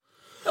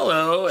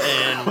Hello,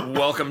 and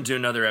welcome to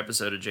another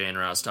episode of Jay and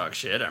Ross Talk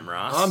Shit. I'm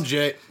Ross. I'm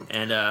Jay.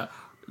 And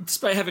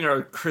despite having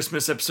our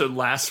Christmas episode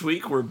last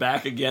week, we're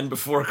back again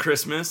before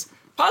Christmas.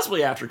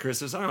 Possibly after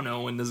Christmas. I don't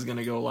know when this is going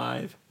to go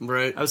live.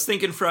 Right. I was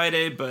thinking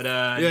Friday, but...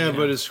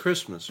 but it's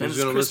Christmas. Who's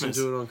going to listen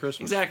to it on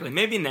Christmas? Exactly.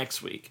 Maybe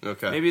next week.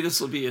 Okay. Maybe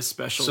this will be a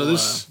special... So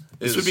this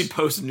would be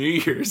post-New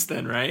Year's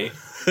then, right?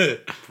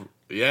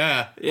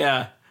 Yeah.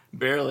 Yeah.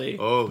 Barely.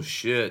 Oh,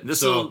 shit.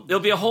 It'll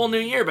be a whole new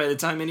year by the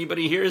time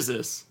anybody hears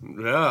this.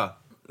 Yeah.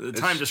 The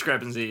time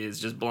discrepancy is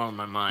just blowing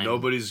my mind.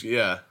 Nobody's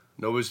going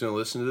to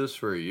listen to this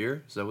for a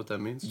year? Is that what that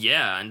means?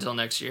 Yeah, until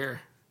next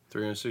year.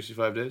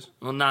 365 days?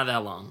 Well, not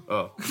that long.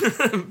 Oh.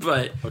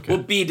 But Okay.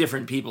 we'll be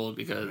different people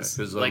because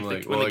when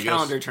the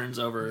calendar turns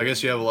over... I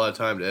guess you have a lot of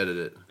time to edit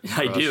it.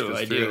 I Ross, do.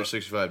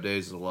 365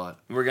 days is a lot.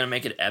 We're going to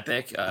make it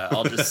epic.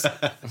 I'll just,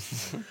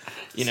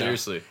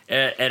 Seriously.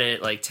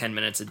 edit like 10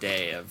 minutes a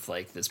day of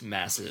like this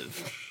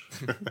massive...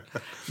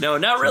 No,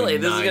 not really.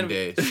 This is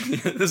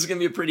going to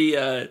be a pretty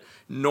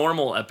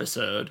normal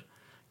episode.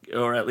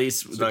 Or at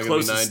least It's the not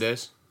closest... going to be 9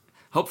 days?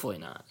 Hopefully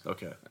not.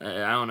 Okay.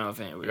 I don't know if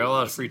anybody... You got a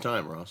lot of free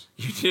time, Ross.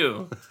 You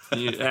do.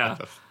 Yeah.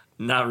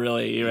 Not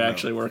really. You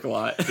actually work a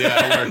lot.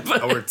 Yeah,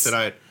 I work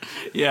tonight.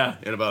 Yeah.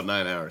 In about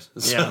 9 hours.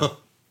 So. Yeah.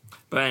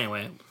 But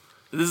anyway,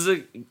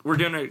 we're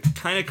doing a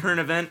kind of current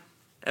event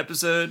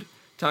episode,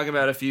 talking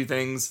about a few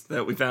things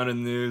that we found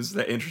in the news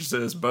that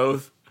interested us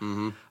both.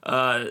 Mm-hmm.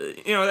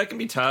 That can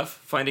be tough,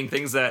 finding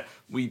things that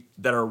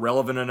are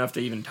relevant enough to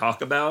even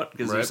talk about,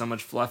 because there's so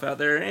much fluff out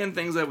there, and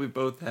things that we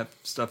both have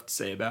stuff to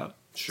say about.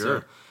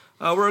 Sure.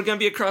 So, we're going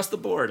to be across the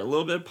board. A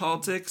little bit of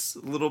politics,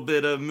 a little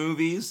bit of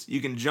movies.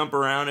 You can jump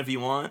around if you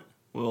want.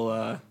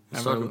 Let's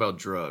talk about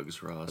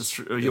drugs, Ross.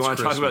 You want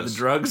to talk about the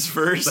drugs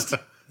first?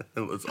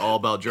 It's all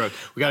about drugs.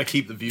 We got to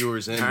keep the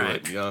viewers into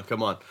it.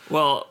 Come on.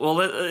 Well,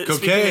 cocaine.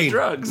 Speaking of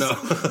drugs.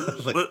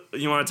 No.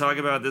 You want to talk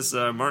about this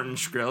Martin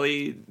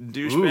Shkreli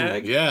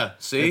douchebag? Yeah,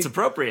 see? It's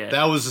appropriate.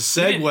 That was a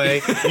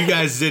segue. You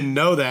guys didn't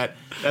know that.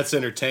 That's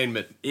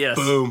entertainment. Yes.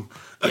 Boom.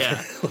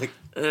 Yeah.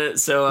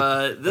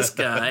 This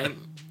guy...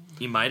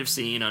 You might have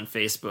seen on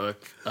Facebook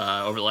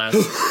over the last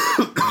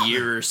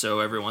year or so,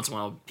 every once in a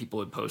while, people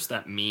would post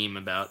that meme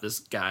about this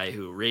guy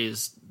who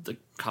raised the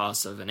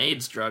cost of an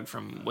AIDS drug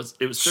from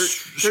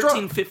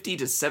 $1,350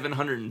 to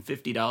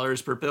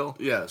 $750 per pill.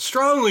 Yeah,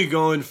 strongly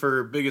going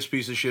for biggest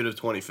piece of shit of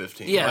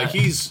 2015. Yeah, like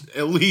he's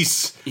at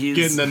least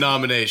getting the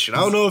nomination. I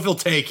don't know if he'll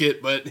take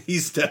it, but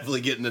he's definitely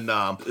getting the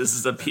nom. This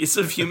is a piece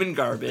of human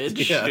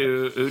garbage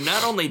who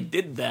not only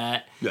did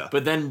that,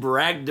 but then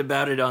bragged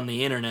about it on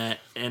the internet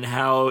and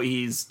how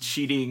he's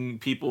cheating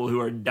people who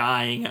are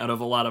dying out of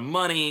a lot of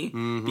money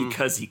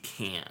because he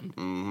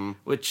can.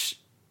 Which,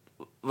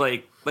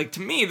 like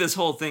to me, this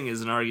whole thing is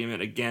an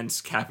argument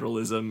against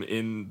capitalism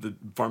in the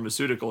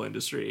pharmaceutical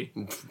industry.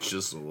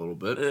 Just a little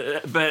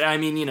bit. But I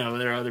mean,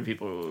 there are other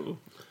people who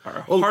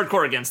are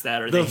hardcore against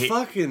that, or the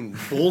fucking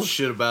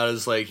bullshit about it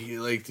is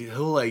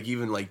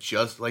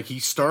he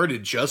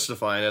started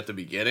justifying at the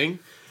beginning.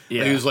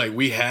 Yeah, he was like,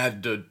 we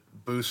had to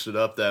boost it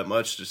up that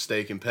much to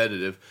stay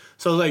competitive.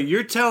 So like,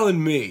 you're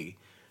telling me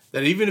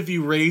that even if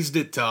you raised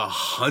it to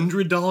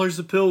 $100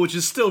 a pill, which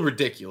is still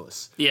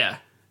ridiculous. Yeah,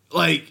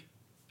 like,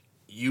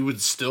 you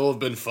would still have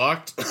been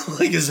fucked?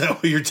 Like, is that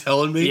what you're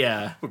telling me?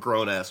 Yeah. I'm a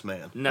grown-ass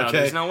man. No,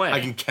 there's no way. I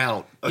can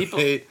count.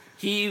 Okay?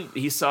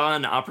 He saw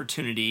an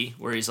opportunity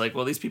where he's like,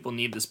 well, these people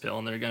need this pill,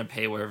 and they're going to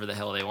pay whatever the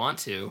hell they want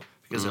to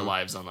because their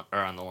lives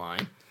are on the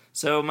line.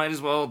 So might as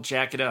well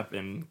jack it up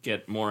and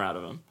get more out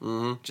of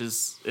them.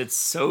 It's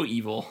so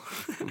evil.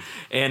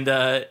 And,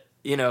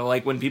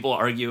 like when people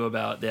argue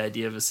about the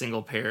idea of a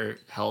single-payer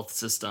health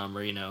system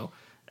or,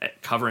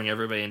 covering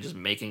everybody and just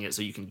making it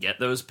so you can get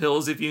those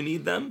pills if you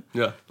need them.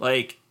 Yeah.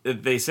 Like,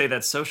 they say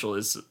that's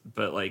socialist,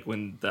 but like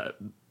when the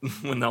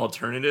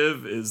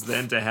alternative is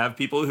then to have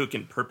people who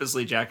can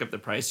purposely jack up the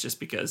price just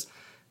because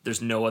there's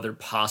no other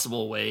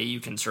possible way you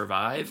can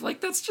survive,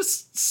 like, that's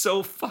just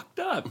so fucked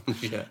up.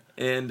 Yeah.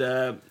 And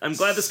I'm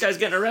glad this guy's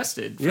getting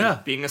arrested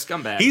for being a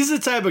scumbag. He's the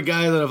type of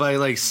guy that if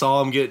I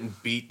saw him getting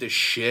beat to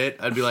shit,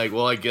 I'd be like,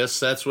 well, I guess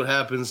that's what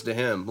happens to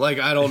him. Like,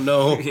 I don't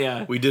know.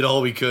 Yeah. We did all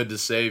we could to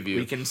save you.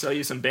 We can sell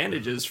you some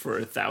bandages for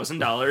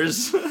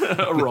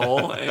 $1,000 a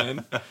roll.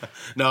 And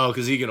no,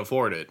 because he can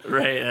afford it.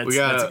 Right,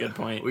 that's a good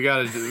point. We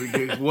gotta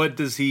do. What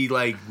does he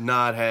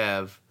not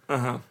have?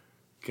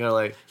 Kind of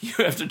like, you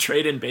have to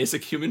trade in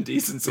basic human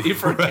decency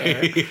for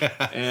care,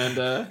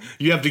 and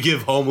you have to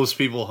give homeless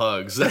people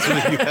hugs. That's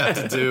what you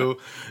have to do.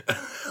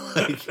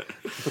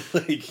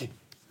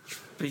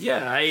 But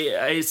yeah,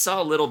 I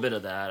saw a little bit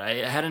of that. I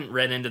hadn't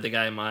read into the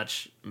guy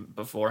much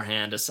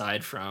beforehand,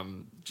 aside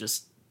from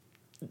just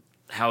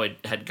how it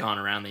had gone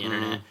around the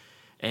internet.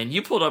 And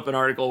you pulled up an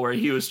article where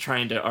he was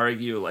trying to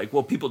argue, like,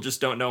 well, people just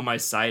don't know my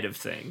side of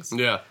things.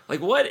 Yeah. Like,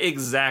 what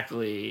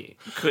exactly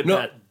could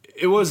that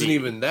it wasn't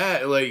even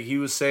that. Like, he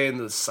was saying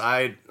the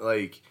side,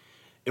 like,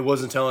 it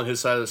wasn't telling his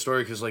side of the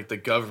story because, like, the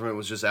government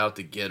was just out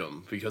to get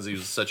him because he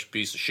was such a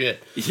piece of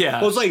shit.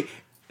 Yeah. Well, it's like,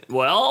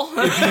 well,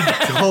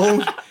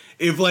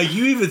 if, like,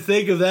 you even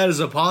think of that as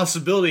a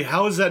possibility,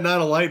 how is that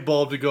not a light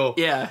bulb to go,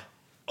 yeah,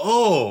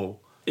 oh,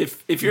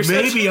 if you're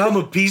maybe I'm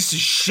a piece of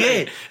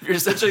shit. If you're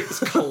such a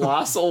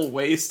colossal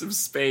waste of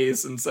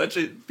space and such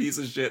a piece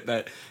of shit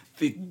that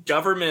the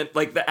government,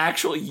 like the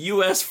actual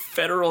U.S.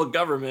 federal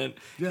government,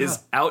 is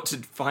out to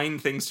find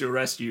things to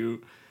arrest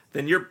you,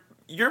 then you're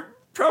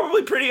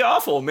probably pretty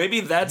awful.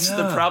 Maybe that's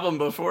the problem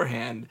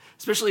beforehand.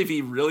 Especially if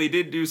he really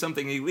did do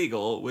something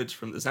illegal, which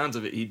from the sounds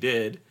of it, he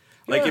did.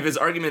 Like, if his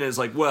argument is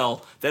like,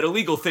 well, that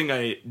illegal thing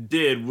I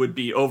did would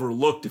be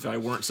overlooked if I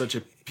weren't such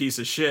a piece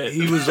of shit.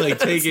 He was like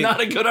taking... It's not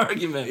a good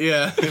argument.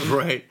 Yeah,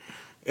 right.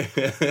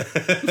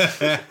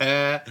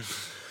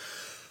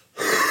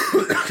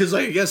 Because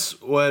I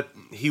guess what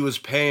he was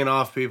paying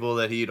off people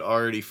that he'd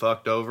already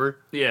fucked over.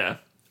 Yeah.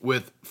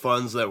 With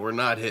funds that were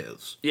not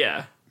his.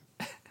 Yeah.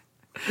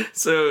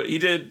 So he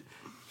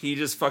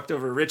just fucked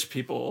over rich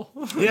people.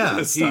 Yeah.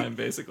 This time,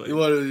 basically.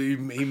 Well, he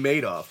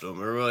made off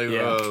them. Or like,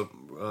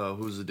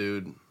 who's the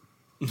dude?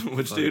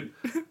 Which dude?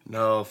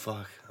 No,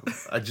 fuck.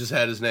 I just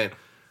had his name.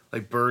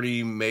 Like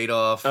Bernie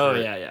Madoff. Oh,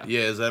 yeah.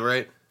 Yeah, is that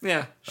right?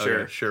 Yeah,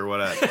 sure. Okay, sure, why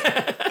not?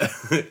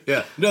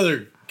 Yeah,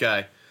 another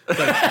guy.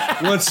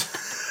 Like,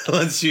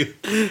 once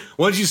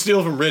you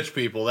steal from rich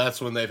people, that's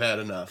when they've had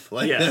enough.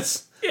 Like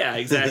that's yeah,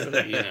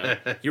 exactly. You know,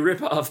 you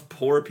rip off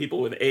poor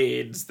people with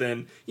AIDS,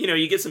 then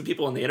you get some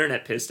people on the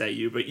internet pissed at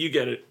you, but you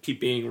get to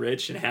keep being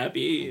rich and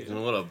happy.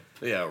 And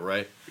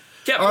right.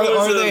 Capitalism.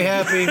 Are they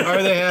happy?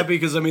 Are they happy?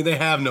 Because I mean, they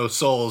have no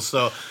souls.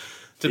 So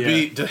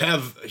to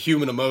have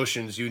human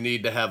emotions, you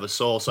need to have a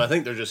soul. So I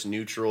think they're just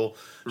neutral.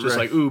 Just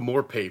like, ooh,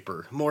 more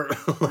paper, more.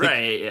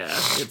 Right. Yeah.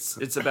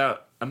 It's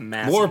about a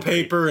massive more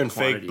paper and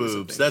fake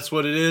boobs. That's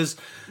what it is.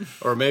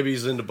 Or maybe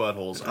he's into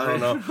buttholes. I don't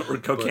know. Or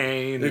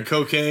cocaine.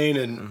 Cocaine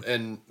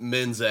and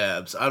men's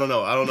abs. I don't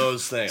know. I don't know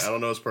his thing. I don't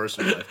know his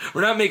personal life.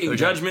 We're not making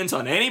judgments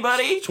on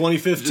anybody.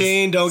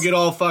 2015. Don't get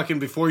all fucking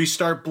before you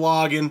start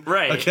blogging.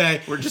 Right.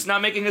 Okay. We're just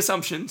not making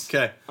assumptions.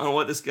 Okay. On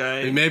what this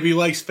guy. Maybe he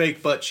likes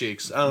fake butt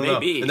cheeks. I don't know.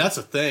 And that's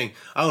a thing.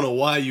 I don't know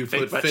why you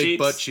put fake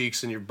butt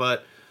cheeks in your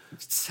butt.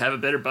 Just have a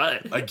better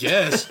butt. I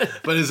guess.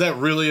 But is that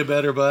really a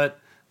better butt?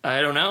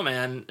 I don't know,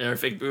 man. Are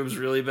fake boobs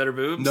really better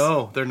boobs?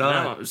 No, they're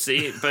not. No,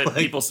 see, but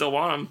people still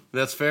want them.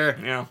 That's fair.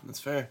 Yeah. That's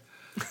fair.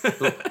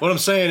 What I'm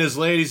saying is,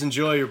 ladies,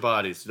 enjoy your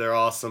bodies. They're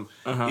awesome.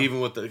 Even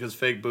with because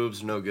fake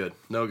boobs are no good.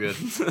 No good.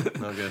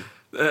 No good.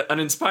 An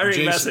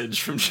inspiring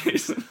message from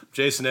Jason.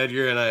 Jason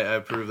Edgar, and I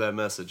approve that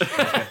message.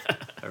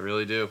 I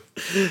really do.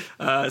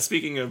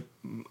 Speaking of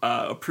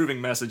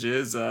approving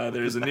messages,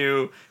 there's a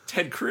new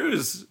Ted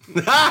Cruz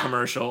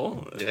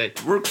commercial.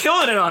 We're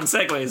killing it on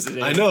segues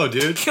today. I know,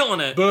 dude. Killing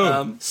it.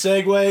 Boom.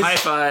 Segues. High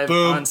five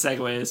Boom. on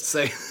segues.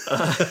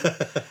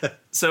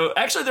 So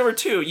actually there were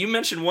two. You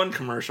mentioned one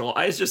commercial.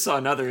 I just saw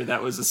another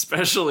that was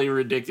especially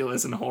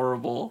ridiculous and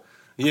horrible.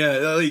 Yeah,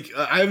 like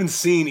I haven't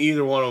seen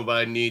either one of them, but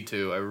I need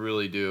to. I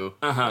really do.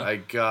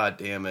 God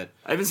damn it.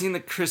 I haven't seen the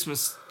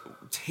Christmas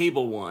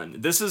table one.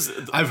 This is.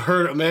 I've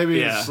heard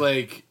maybe it's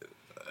like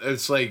I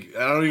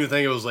don't even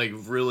think it was like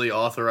really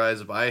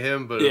authorized by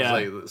him, but it was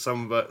like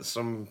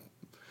some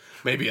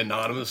maybe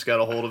anonymous got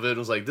a hold of it and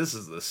was like, this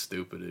is the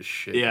stupidest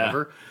shit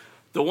ever.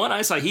 The one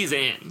I saw, he's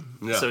in.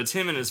 Yeah. So it's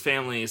him and his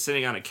family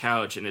sitting on a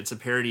couch, and it's a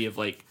parody of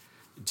like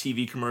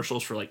TV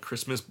commercials for like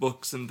Christmas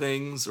books and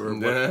things, or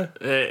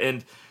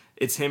and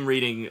it's him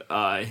reading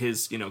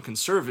his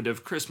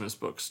conservative Christmas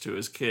books to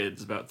his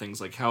kids about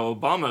things like how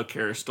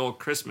Obamacare stole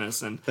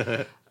Christmas and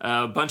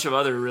a bunch of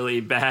other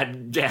really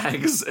bad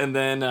gags, and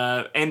then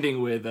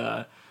ending with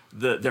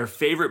their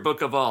favorite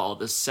book of all,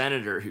 The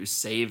Senator Who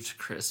Saved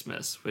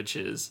Christmas, which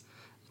is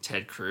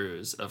Ted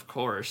Cruz, of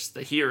course,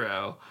 the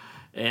hero.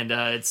 And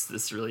it's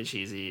this really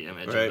cheesy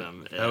image of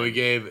him. How we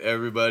gave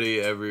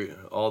everybody,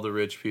 all the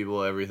rich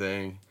people,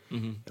 everything,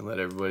 and let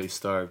everybody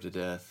starve to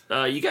death.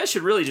 You guys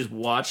should really just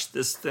watch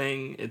this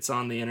thing. It's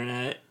on the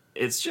internet.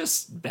 It's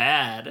just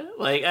bad.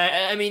 Like,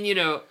 I mean,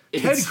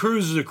 Ted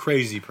Cruz is a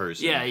crazy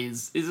person. Yeah,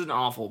 he's an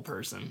awful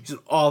person. He's an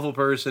awful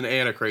person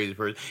and a crazy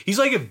person. He's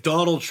like if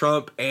Donald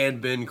Trump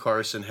and Ben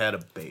Carson had a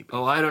baby.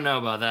 Oh, I don't know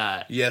about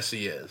that. Yes,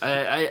 he is.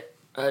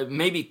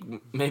 Maybe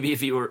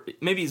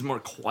he's more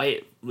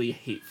quietly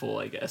hateful,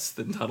 I guess,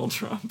 than Donald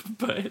Trump.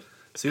 But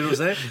see what I'm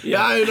saying?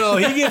 Yeah, I know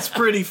he gets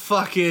pretty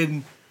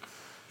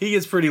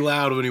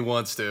loud when he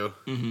wants to.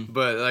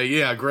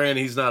 But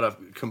granted, he's not a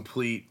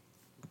complete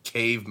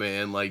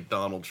caveman like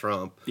Donald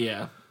Trump.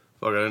 Yeah.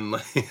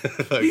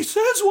 He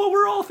says what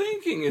we're all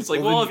thinking. It's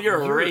like, well, if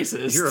you're a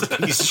racist, you're a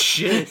piece of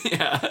shit.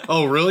 Yeah.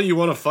 Oh, really? You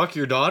want to fuck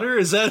your daughter?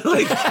 Is that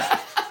like?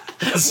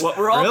 That's what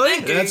we're all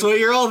thinking. That's what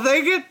you're all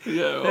thinking?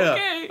 Yeah,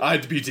 okay.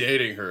 I'd be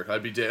dating her.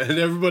 And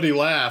everybody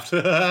laughed.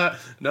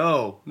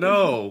 No,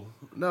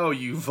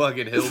 you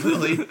fucking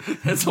hillbilly.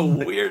 That's a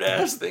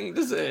weird-ass thing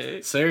to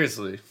say.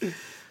 Seriously.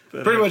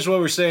 Pretty much what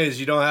we're saying is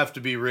you don't have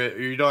to be rich,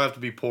 you don't have to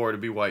be poor to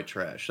be white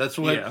trash. That's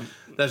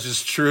that's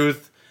just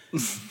truth.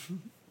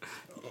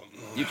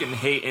 You can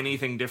hate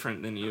anything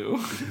different than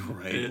you.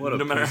 Right. No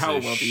matter how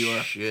wealthy you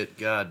are. Shit,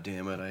 god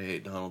damn it, I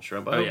hate Donald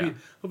Trump. I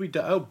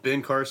hope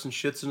Ben Carson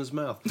shits in his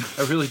mouth.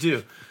 I really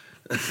do.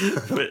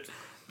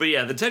 But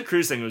yeah, the Ted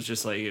Cruz thing was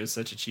just like, it was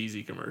such a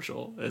cheesy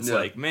commercial. It's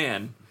like,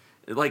 man,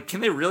 like,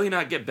 can they really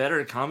not get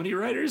better comedy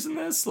writers in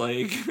this?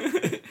 Like,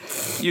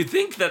 you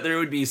think that there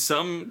would be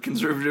some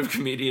conservative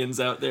comedians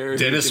out there.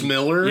 Dennis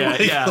Miller?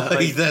 Yeah.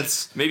 Like,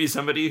 that's... Maybe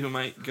somebody who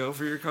might go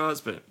for your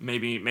cause, but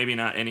maybe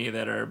not any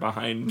that are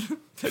behind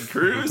Ted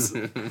Cruz.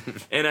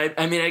 And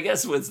I mean, I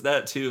guess with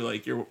that too,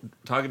 like, you're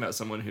talking about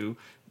someone who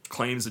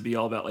claims to be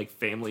all about, like,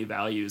 family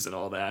values and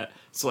all that.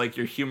 So, like,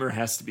 your humor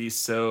has to be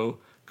so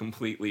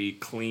completely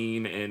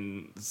clean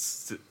and,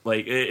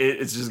 like,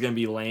 it's just going to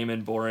be lame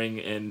and boring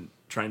and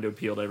trying to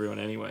appeal to everyone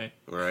anyway.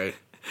 Right.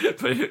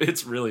 But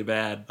it's really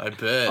bad. I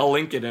bet. I'll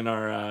link it in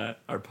our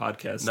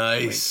podcast.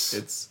 Nice.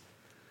 Link.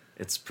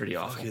 It's pretty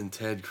awful. Fucking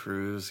Ted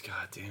Cruz.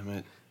 God damn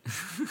it.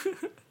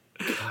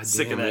 God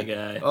Sick damn of that it.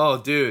 guy. Oh,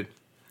 dude.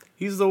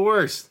 He's the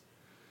worst.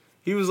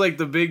 He was like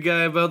the big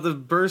guy about the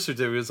birth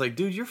certificate. It's like,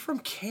 dude, you're from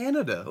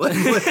Canada. Like,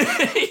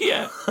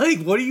 Yeah.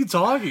 Like, what are you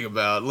talking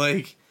about?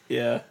 Like,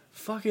 Yeah.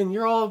 fucking,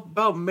 you're all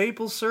about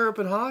maple syrup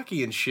and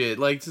hockey and shit.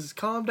 Like, just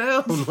calm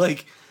down.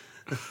 Like,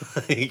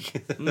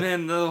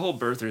 Man, the whole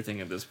birther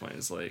thing at this point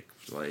is like,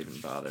 why even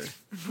bother?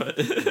 But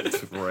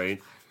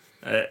right.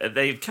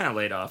 they kind of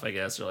laid off, I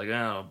guess. They're like,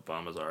 oh,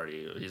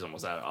 he's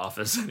almost out of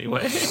office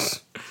anyway.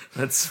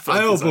 I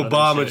hope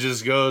Obama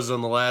just goes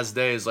on the last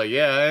day. It's like,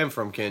 yeah, I am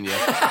from Kenya.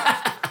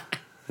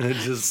 And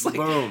just like,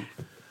 boom.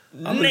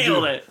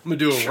 Nailed it. I'm gonna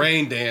do a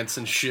rain dance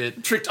and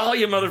shit. Tricked all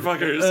you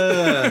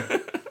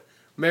motherfuckers.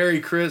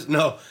 Merry Christmas.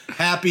 No,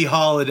 Happy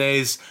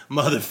Holidays,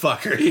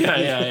 motherfucker.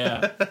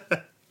 Yeah.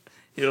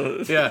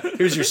 Yeah,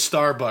 here's your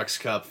Starbucks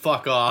cup.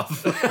 Fuck off.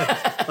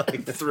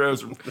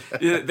 Throws.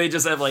 They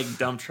just have like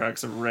dump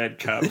trucks of red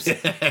cups.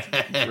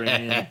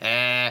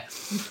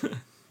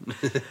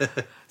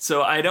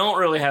 So I don't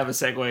really have a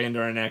segue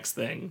into our next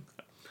thing.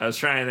 I was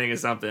trying to think of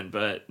something,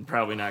 but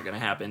probably not going to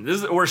happen.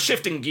 We're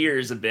shifting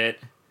gears a bit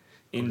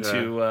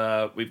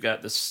into. We've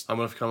got this. I'm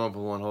gonna come up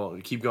with one. Hold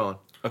on. Keep going.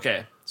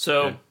 Okay,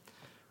 so, Okay.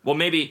 Well,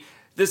 maybe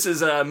this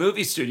is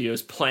movie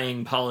studios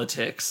playing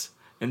politics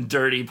and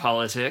dirty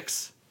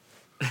politics.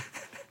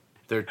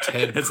 They're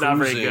Ted. It's not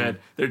very good.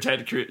 They're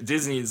Ted Cruz.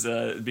 Disney's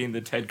being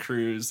the Ted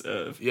Cruz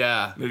of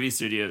movie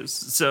studios.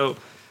 So,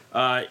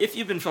 if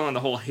you've been following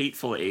the whole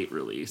Hateful Eight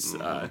release,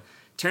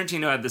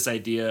 Tarantino had this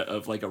idea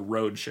of like a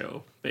road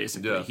show.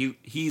 Basically,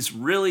 he's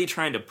really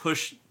trying to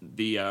push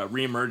the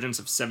reemergence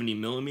of 70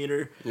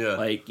 millimeter. Yeah,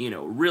 like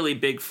really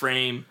big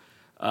frame.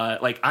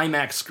 Like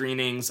IMAX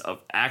screenings of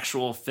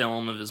actual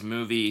film of his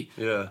movie.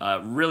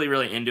 Yeah. Really,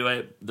 really into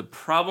it. The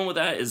problem with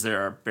that is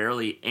there are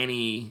barely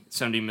any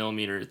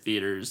 70mm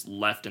theaters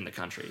left in the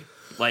country.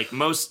 Like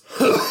most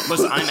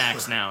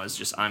IMAX now is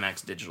just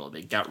IMAX digital.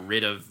 They got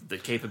rid of the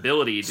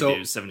capability to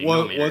do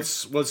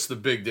 70mm. What's the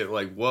big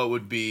like? What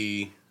would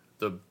be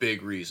the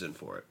big reason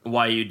for it?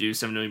 Why you do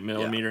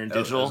 70mm in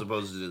digital as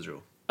opposed to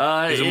digital?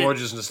 Is it more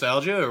just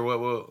nostalgia or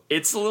what?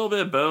 It's a little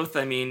bit of both.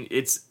 I mean,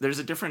 there's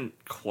a different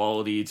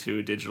quality to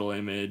a digital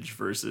image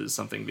versus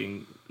something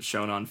being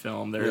shown on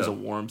film. There is a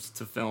warmth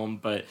to film,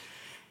 but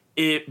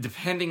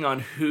depending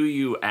on who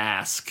you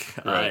ask,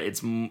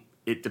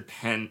 it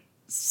depends.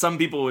 Some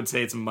people would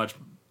say it's a much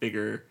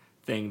bigger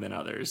thing than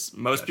others.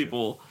 Most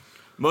people,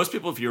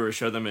 if you were to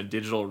show them a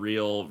digital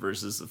reel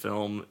versus a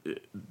film,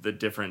 the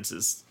difference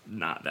is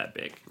not that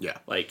big. Yeah,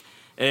 like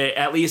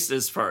at least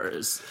as far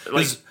as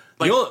like.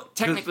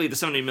 Technically, the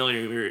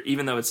 70mm,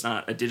 even though it's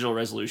not a digital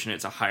resolution,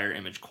 it's a higher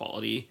image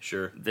quality.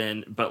 Sure.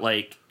 But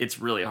like, it's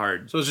really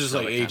hard. So it's just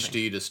like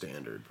HD to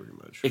standard, pretty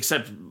much.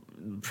 Except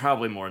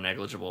probably more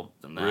negligible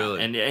than that.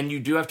 Really? And you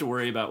do have to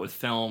worry about with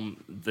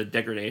film the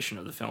degradation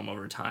of the film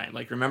over time.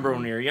 Like, remember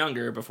when we were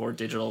younger, before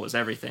digital was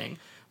everything,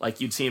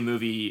 like you'd see a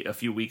movie a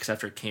few weeks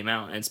after it came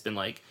out, and it's been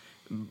like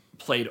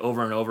played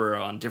over and over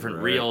on different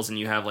reels, and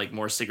you have like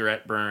more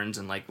cigarette burns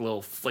and like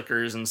little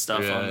flickers and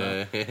stuff on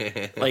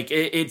the like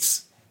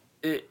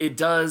it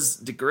does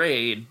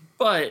degrade,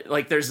 but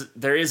like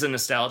there is a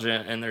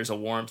nostalgia and there's a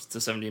warmth to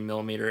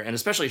 70mm, and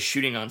especially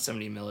shooting on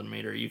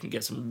 70mm, you can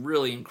get some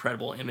really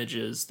incredible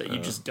images that you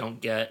just don't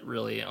get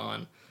really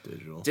on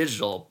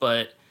digital.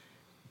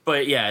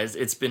 But yeah,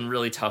 it's been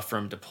really tough for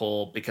him to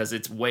pull because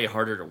it's way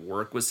harder to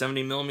work with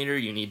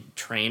 70mm. You need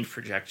trained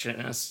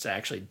projectionists to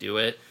actually do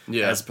it,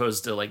 as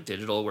opposed to like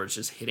digital where it's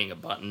just hitting a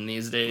button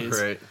these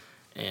days. Right.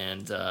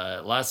 And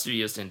a lot of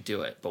studios didn't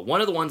do it, but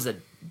one of the ones that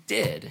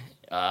did.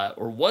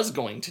 Or was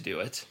going to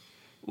do it,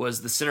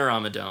 was the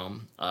Cinerama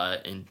Dome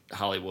in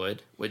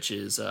Hollywood, which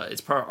is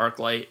it's part of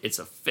ArcLight. It's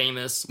a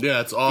famous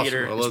it's awesome.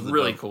 theater. I love it's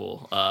really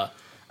cool.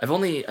 I've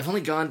only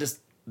gone to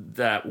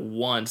that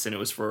once, and it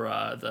was for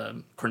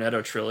the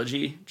Cornetto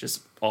trilogy,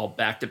 just all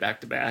back to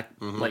back to back,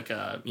 like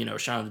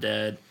Shaun of the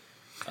Dead,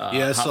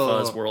 Hot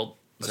Fuzz, World.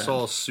 I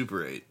saw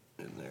Super 8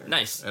 in there.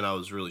 Nice. And I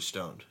was really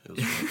stoned. It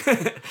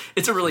was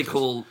it's a really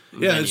cool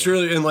venue. It's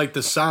really, and like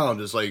the sound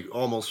is like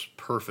almost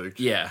perfect.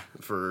 Yeah.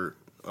 For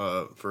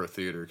a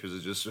theater,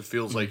 because it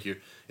feels like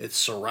it's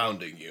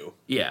surrounding you.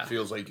 Yeah. It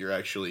feels like you're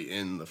actually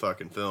in the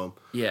fucking film.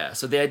 Yeah.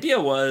 So the idea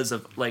was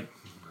of like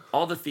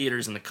all the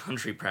theaters in the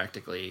country,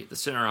 practically, the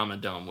Cinerama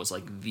Dome was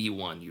like the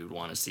one you'd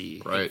want to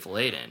see Hateful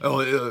Eight in.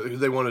 Oh,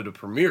 they wanted to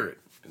premiere it.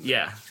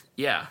 Yeah.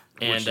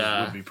 Which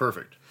would be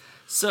perfect.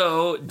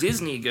 So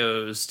Disney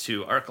goes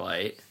to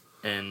ArcLight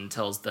and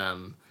tells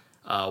them,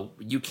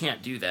 you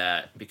can't do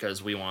that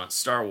because we want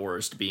Star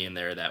Wars to be in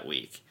there that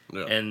week.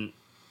 Yeah. And,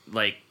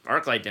 like,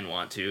 ArcLight didn't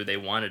want to. They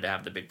wanted to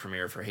have the big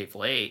premiere for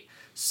Hateful Eight.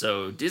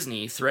 So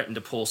Disney threatened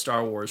to pull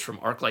Star Wars from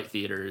ArcLight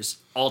theaters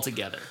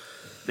altogether.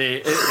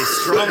 They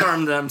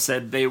strong-armed them,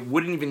 said they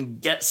wouldn't even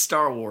get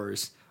Star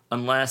Wars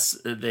unless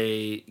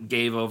they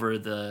gave over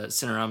the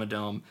Cinerama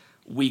Dome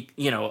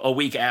a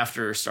week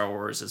after Star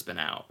Wars has been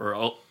out.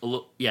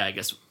 I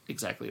guess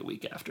exactly a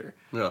week after.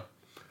 Yeah.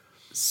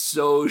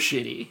 So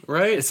shitty.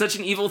 Right? It's such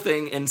an evil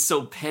thing and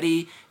so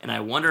petty, and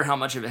I wonder how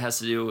much of it has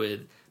to do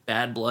with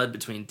bad blood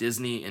between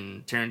Disney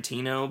and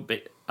Tarantino,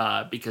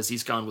 because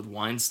he's gone with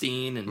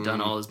Weinstein and done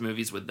all his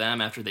movies with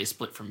them after they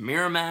split from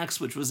Miramax,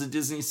 which was a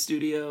Disney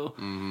studio.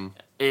 Mm-hmm.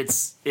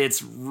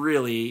 It's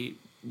really,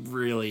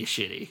 really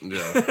shitty.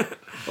 Yeah.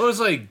 Well, it's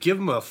like, give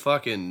them a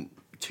fucking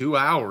 2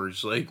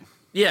 hours, like,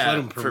 let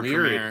them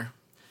premiere it.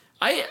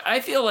 I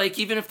feel like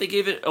even if they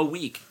gave it a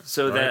week,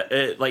 so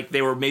that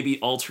they were maybe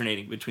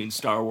alternating between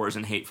Star Wars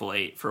and Hateful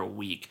Eight for a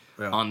week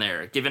on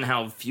there, given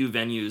how few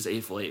venues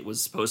Hateful Eight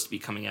was supposed to be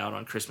coming out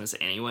on Christmas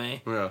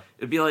anyway,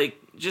 it'd be like,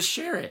 just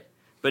share it.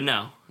 But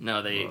no,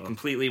 they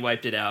completely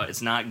wiped it out.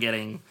 It's not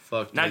getting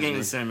getting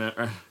the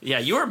cinema. Yeah,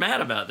 you were mad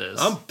about this.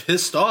 I'm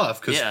pissed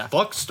off because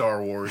fuck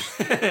Star Wars.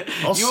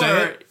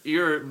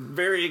 You're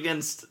very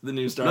against the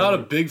new Star Wars. Not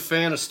a big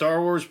fan of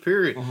Star Wars,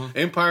 period.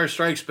 Empire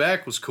Strikes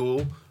Back was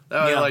cool.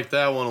 I liked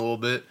that one a little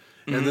bit.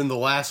 And then the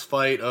last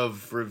fight of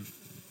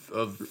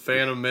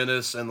Phantom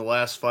Menace and the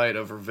last fight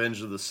of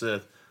Revenge of the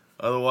Sith.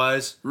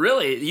 Otherwise...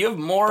 Really? You have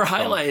more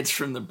highlights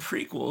from the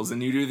prequels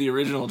than you do the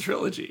original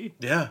trilogy.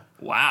 Yeah.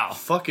 Wow.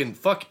 Fuck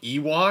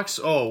Ewoks?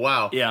 Oh,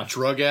 wow. Yeah.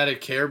 Drug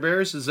addict Care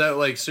Bears? Is that,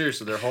 like,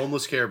 seriously, they're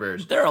homeless Care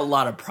Bears. There are a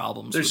lot of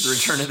problems with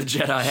Return of the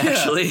Jedi,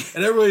 actually.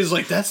 And everybody's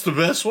like, that's the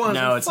best one?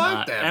 No, it's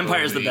not.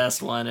 Empire's the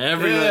best one.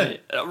 Everybody,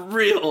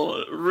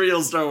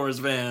 real Star Wars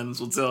fans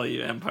will tell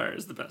you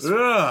Empire's the best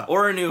one.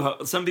 Or A New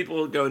Hope. Some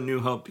people go New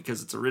Hope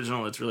because it's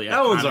original, it's really iconic.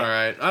 That one's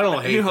alright. I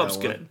don't hate New that Hope's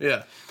one. good.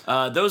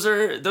 Yeah. Those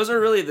are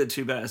really the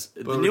two best.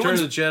 But Return of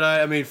the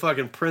Jedi, I mean,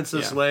 fucking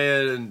Princess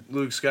Leia and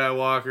Luke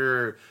Skywalker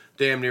are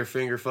damn near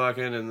finger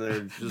fucking, and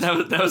they're just...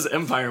 that was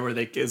Empire where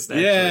they kissed,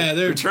 actually. Yeah,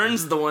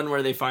 Return's the one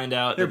where they find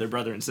out that they're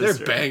brother and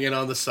sister. They're banging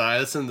on the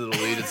side. That's in the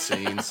deleted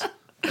scenes.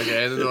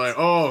 Okay, and then they're like,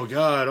 oh,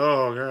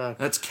 God.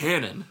 That's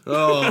canon.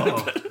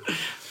 Oh.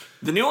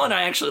 The new one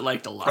I actually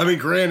liked a lot. I mean,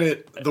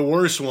 granted, the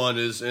worst one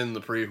is in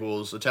the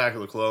prequels. Attack of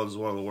the Clones is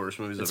one of the worst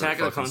movies I've ever seen. Attack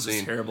of the Clones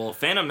is terrible.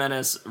 Phantom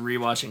Menace,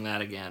 rewatching that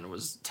again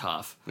was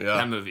tough. Yeah.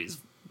 That movie's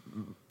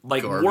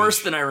like garbage.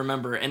 Worse than I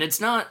remember. And it's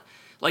not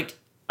like...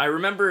 I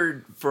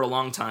remembered for a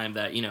long time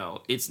that,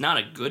 it's not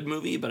a good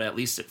movie, but at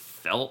least it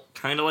felt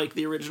kind of like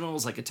the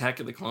originals. Like Attack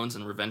of the Clones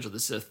and Revenge of the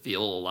Sith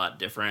feel a lot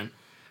different.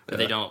 But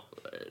they don't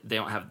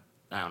have,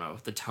 I don't know,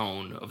 the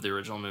tone of the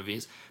original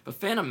movies. But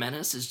Phantom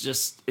Menace is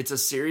just, it's a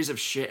series of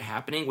shit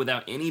happening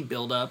without any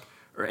build-up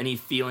or any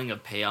feeling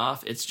of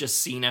payoff. It's just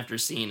scene after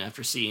scene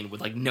after scene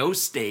with, like, no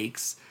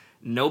stakes.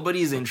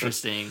 Nobody's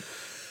interesting.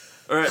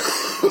 Or,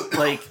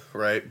 like...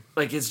 Right.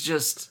 Like, it's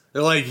just...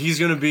 They're like, he's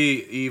going to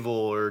be evil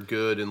or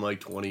good in, like,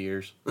 20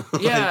 years.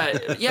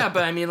 Yeah,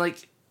 but I mean,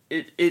 like,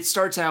 it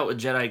starts out with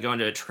Jedi going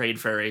to a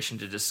trade federation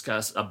to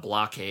discuss a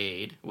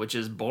blockade, which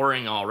is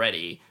boring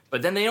already.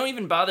 But then they don't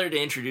even bother to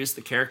introduce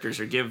the characters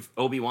or give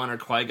Obi-Wan or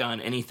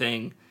Qui-Gon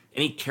anything,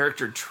 any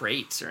character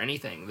traits or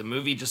anything. The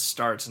movie just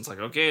starts and it's like,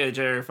 okay,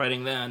 the Jedi are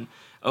fighting then.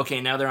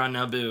 Okay, now they're on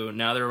Naboo.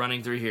 Now they're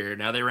running through here.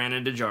 Now they ran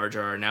into Jar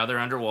Jar. Now they're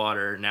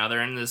underwater. Now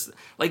they're in this...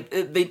 Like,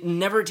 they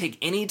never take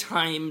any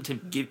time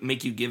to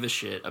make you give a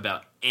shit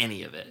about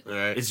any of it.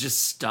 Right. It's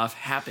just stuff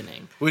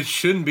happening. Which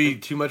shouldn't be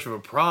too much of a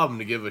problem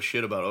to give a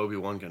shit about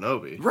Obi-Wan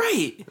Kenobi.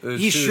 Right.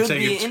 He should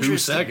be interesting. 2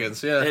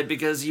 seconds, yeah.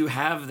 Because you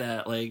have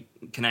that, like,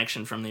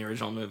 connection from the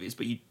original movies,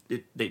 but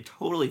they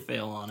totally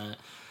fail on it.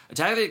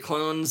 Attack of the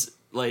Clones,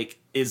 like,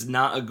 is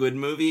not a good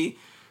movie.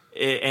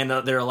 And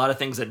there are a lot of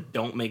things that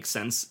don't make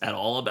sense at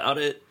all about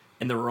it.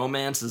 And the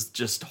romance is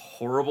just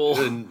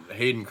horrible. And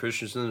Hayden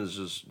Christensen is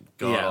just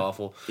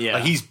god-awful. Yeah.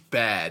 Like, he's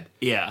bad.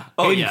 Yeah.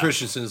 Hayden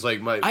Christensen is,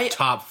 like, my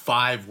top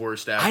 5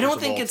 worst actors I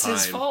don't think of all it's time.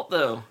 his fault,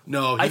 though.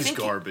 No, he's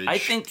garbage.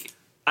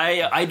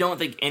 I don't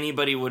think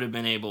anybody would have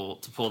been able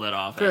to pull that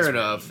off. Fair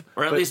enough.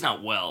 Or at least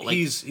not well. Like,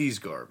 he's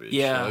garbage.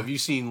 Yeah. So have you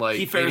seen, like,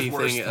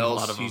 anything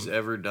else he's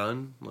ever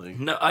done? Like,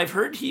 no, I've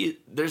heard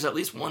there's at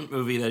least one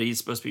movie that he's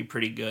supposed to be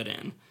pretty good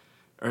in.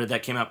 Or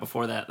that came out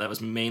before that. That was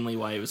mainly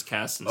why he was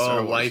cast in Star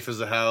Wars. Life is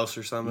a House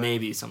or something?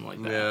 Maybe something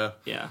like that.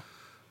 Yeah.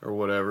 Or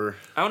whatever.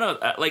 I don't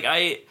know. Like,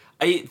 I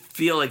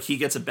feel like he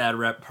gets a bad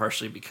rep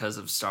partially because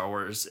of Star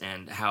Wars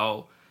and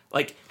how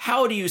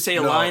do you say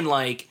a line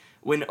like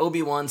when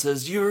Obi-Wan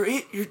says, you're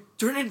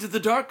turning to the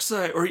dark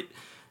side, or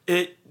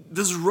this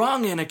is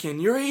wrong,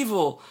 Anakin, you're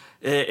evil.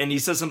 And he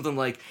says something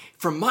like,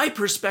 from my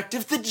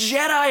perspective, the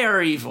Jedi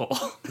are evil.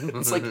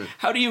 It's like,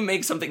 how do you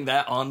make something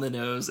that on the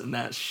nose and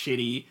that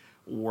shitty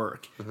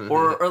work.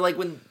 Or like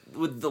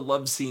with the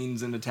love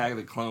scenes in Attack of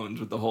the Clones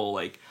with the whole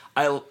like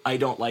I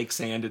don't like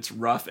sand, it's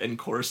rough and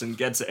coarse and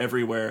gets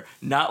everywhere.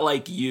 Not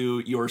like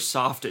you're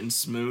soft and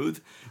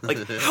smooth.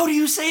 Like how do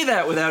you say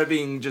that without it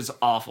being just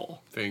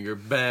awful? Finger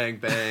bang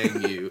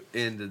bang you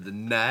into the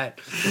night.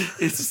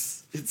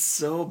 It's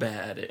so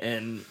bad,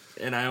 and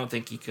I don't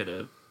think he could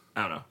have.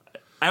 I don't know.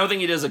 I don't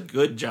think he does a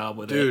good job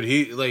with Dude, it.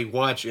 he like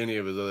watch any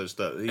of his other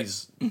stuff.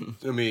 He's,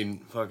 I mean,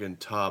 fucking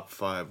top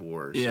 5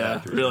 worst. Yeah,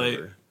 actors really.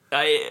 ever.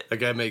 That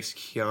guy makes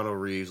Keanu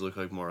Reeves look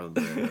like Marlon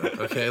Brando.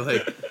 Okay,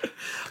 like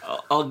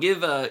I'll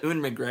give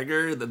Ewan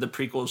McGregor the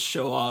prequels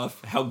show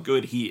off how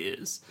good he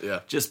is. Yeah.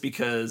 Just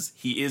because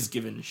he is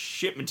given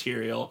shit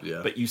material,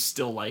 but you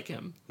still like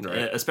him.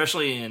 Right.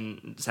 Especially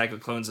in Attack of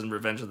the Clones and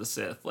Revenge of the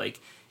Sith. Like,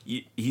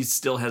 he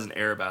still has an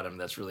air about him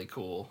that's really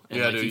cool. And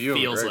yeah, like, dude, he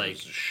feels McGregor's like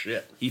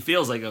shit. He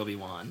feels like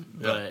Obi-Wan.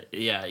 But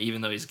yeah,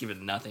 even though he's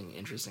given nothing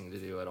interesting to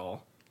do at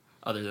all.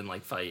 Other than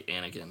like fight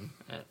Anakin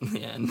at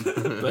the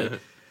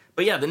end.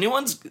 But yeah, the new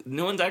one's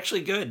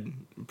actually good.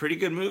 Pretty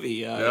good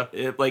movie.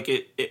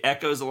 It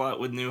echoes a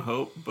lot with New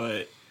Hope,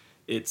 but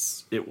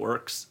it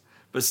works.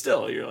 But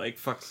still, you're like,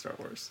 fuck Star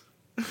Wars.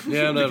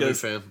 Yeah, I'm not a big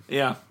fan.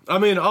 Yeah. I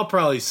mean, I'll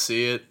probably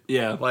see it.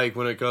 Yeah. Like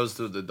when it goes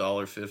to the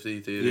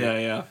 $1.50 theater.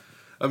 Yeah.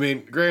 I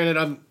mean,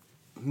 granted,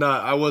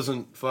 I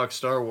wasn't fuck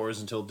Star Wars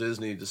until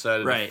Disney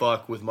decided to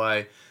fuck with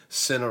my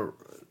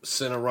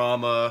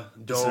Cinerama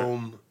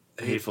Dome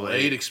Hateful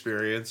Eight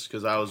experience,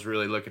 because I was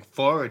really looking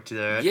forward to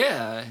that.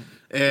 Yeah.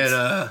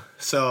 And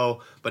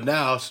but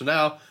now if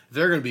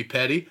they're gonna be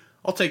petty,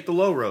 I'll take the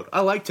low road.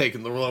 I like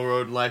taking the low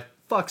road in life.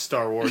 Fuck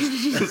Star Wars.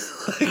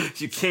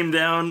 You came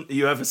down,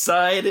 you have a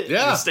side,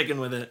 you're sticking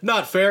with it.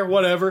 Not fair,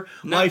 whatever.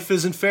 No. Life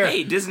isn't fair.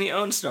 Hey, Disney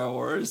owns Star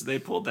Wars. They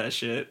pulled that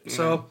shit.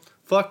 So,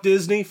 fuck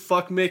Disney,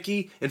 fuck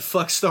Mickey, and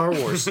fuck Star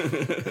Wars.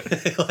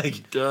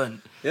 Like,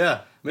 done.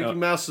 Yeah. Mickey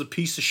Mouse is a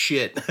piece of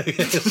shit.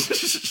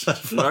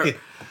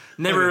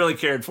 Never really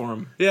cared for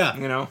him. Yeah.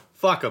 You know?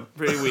 Fuck him.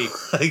 Pretty weak.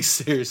 Like,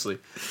 seriously.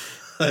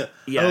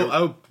 Yeah. I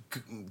hope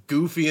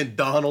Goofy and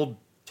Donald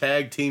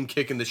tag team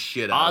kicking the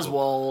shit out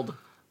Oswald. of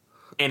him.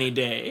 Any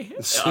day.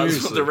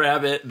 Seriously. The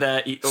rabbit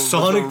that...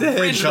 Sonic the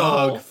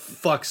Hedgehog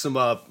fucks him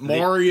up.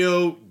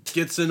 Mario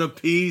gets in a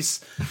piece.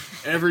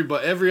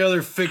 Every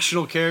other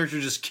fictional character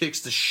just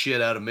kicks the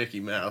shit out of Mickey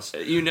Mouse.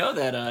 You know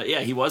that,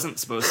 he wasn't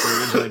supposed to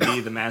originally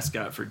be the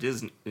mascot for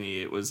Disney.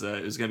 It was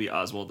going to be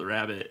Oswald the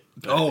Rabbit.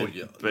 But,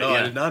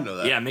 I did not know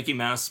that. Yeah, Mickey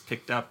Mouse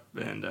picked up,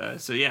 and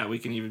we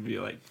can even be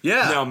like,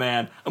 yeah, no,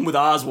 man, I'm with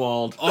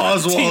Oswald.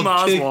 Team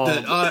Oswald.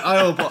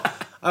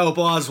 I hope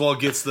Oswald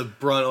gets the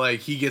brunt,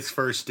 like, he gets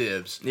first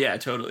dibs. Yeah,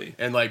 totally.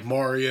 And, like,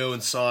 Mario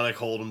and Sonic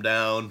hold him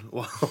down.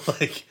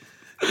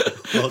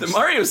 The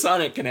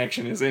Mario-Sonic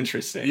connection is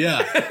interesting.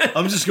 Yeah.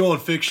 I'm just going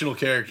fictional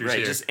characters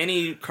here. Just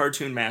any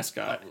cartoon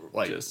mascot.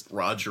 Like,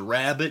 Roger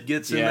Rabbit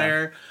gets in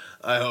there.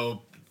 I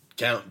hope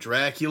Count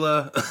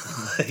Dracula.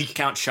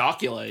 Count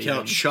Chocula.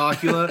 Count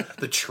Chocula.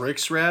 The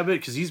Trix Rabbit,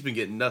 because he's been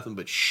getting nothing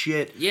but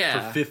shit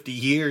for 50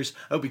 years.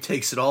 I hope he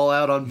takes it all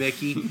out on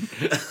Mickey.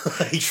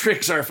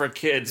 Tricks are for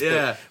kids,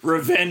 but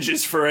revenge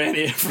is for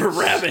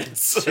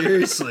rabbits.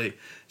 Seriously.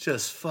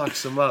 Just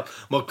fucks him up.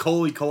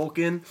 Macaulay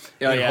Culkin.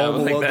 The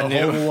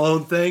Home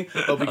Alone thing.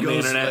 Hope he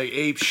goes like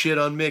ape shit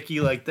on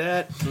Mickey like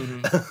that.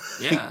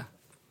 Mm-hmm. Yeah.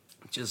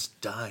 Just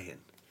dying.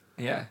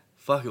 Yeah.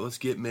 Fuck it, let's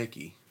get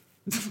Mickey.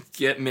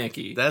 Get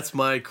Mickey. That's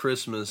my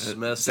Christmas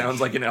message. Sounds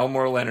like an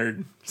Elmore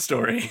Leonard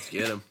story.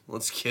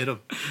 Let's get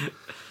him.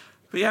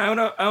 But yeah, I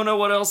don't know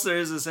what else there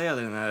is to say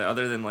other than that.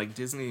 Other than like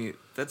Disney,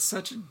 that's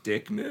such a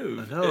dick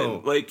move. I know.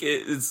 And, like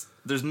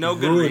there's no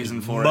good reason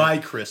for my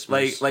it.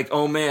 Christmas. Like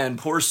oh man,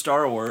 poor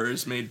Star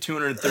Wars made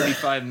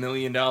 $235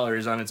 million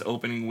on its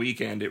opening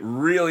weekend. It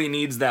really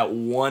needs that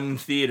one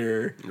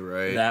theater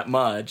that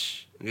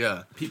much.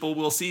 Yeah. People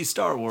will see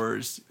Star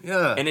Wars.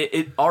 Yeah. And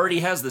it already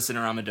has the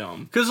Cinerama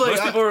Dome. Because like,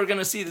 most people are going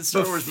to see the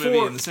Star Wars movie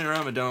in the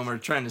Cinerama Dome or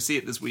trying to see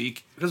it this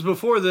week. Because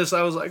before this,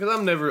 I was like, because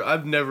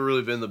I've never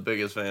really been the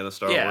biggest fan of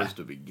Star Wars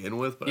to begin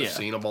with, but I've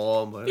seen them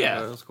all. I'm like,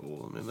 that's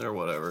cool. I mean, they're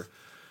whatever.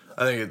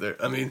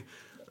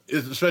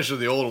 Especially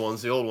the old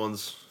ones. The old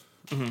ones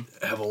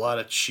have a lot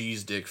of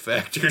cheese dick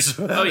factors.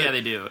 Oh yeah,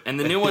 they do. And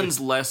the new one's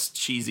less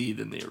cheesy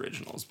than the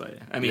originals, but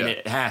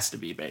it has to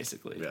be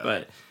basically. Yeah.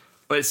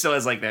 But it still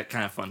has like that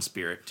kind of fun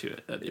spirit to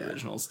it that the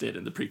originals did,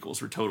 and the prequels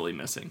were totally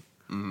missing.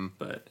 Mm-hmm.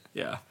 But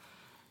yeah,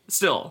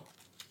 still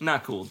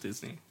not cool,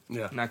 Disney.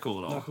 Yeah, not cool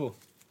at all. Not cool.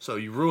 So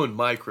you ruined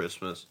my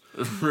Christmas.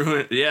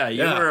 Ruined. Yeah,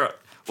 you were.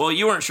 Well,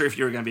 you weren't sure if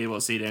you were going to be able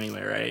to see it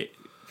anyway, right?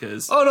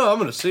 Because I'm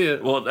going to see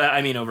it. Well,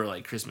 I mean, over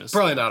like Christmas.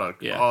 Probably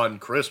not on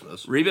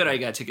Christmas. Reba and I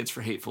got tickets for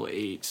Hateful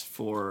Eight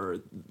for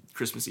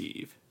Christmas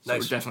Eve, so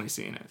nice. We're definitely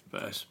seeing it.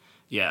 But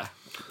yeah,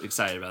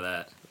 excited about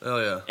that. Oh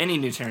yeah. Any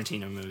new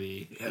Tarantino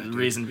movie,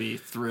 reason to be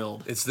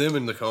thrilled. It's them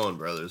and the Coen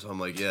brothers. I'm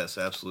like, yes,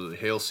 absolutely.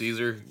 Hail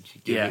Caesar.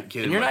 And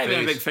you're not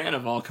even a big fan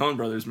of all Coen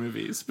brothers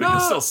movies, but you'll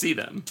still see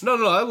them.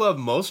 No, I love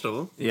most of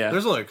them. Yeah.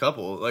 There's only a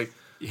couple. Like,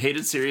 you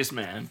hated Serious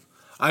Man.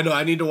 I know.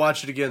 I need to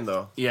watch it again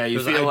though. Yeah, you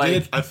feel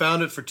I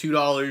found it for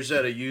 $2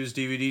 at a used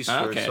DVD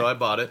store, so I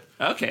bought it.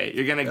 Okay,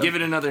 you're gonna give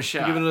it another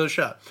shot. Give it another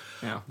shot.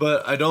 Yeah.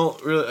 But I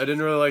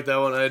didn't really like that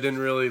one. I didn't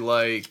really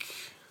like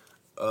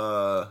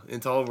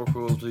Intolerable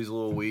Cruelty's a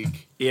little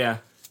weak. Yeah.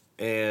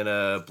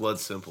 And Blood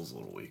Simple's a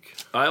little weak.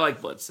 I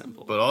like Blood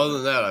Simple. But other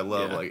than that, I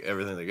love like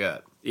everything they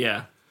got.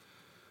 Yeah.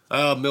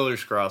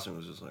 Miller's Crossing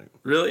was just like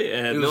really.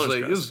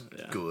 It was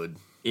good.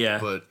 Yeah.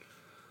 But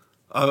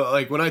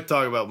like when I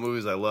talk about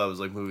movies I love, it's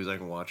like movies I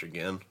can watch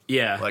again.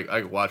 Yeah. Like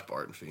I could watch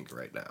Barton Fink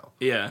right now.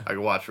 Yeah. I could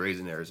watch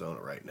Raising Arizona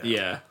right now.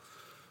 Yeah.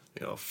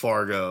 You know,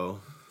 Fargo.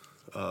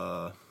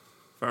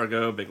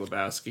 Fargo, Big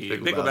Lebowski.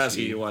 Big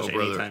Lebowski you watch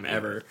anytime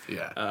ever.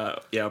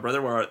 Yeah.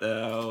 Brother Where Art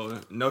Thou,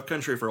 No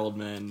Country for Old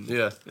Men.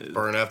 Yeah.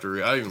 Burn After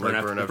Reading. I even like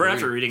Burn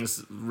After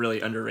Reading's really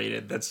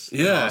underrated. That's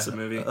an awesome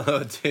movie.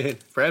 Oh, dude.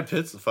 Brad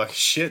Pitt's the fucking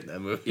shit in that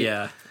movie.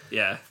 Yeah.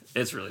 Yeah.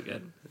 It's really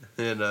good.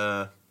 And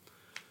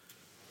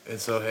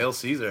so Hail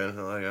Caesar, and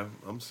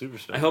I'm super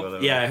stoked about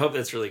that. Yeah, I hope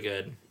that's really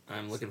good.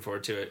 I'm looking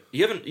forward to it.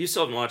 You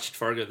still haven't watched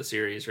Fargo the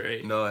series,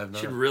 right? No, I have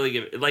not. Should really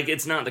give it, like,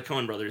 it's not the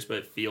Coen Brothers, but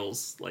it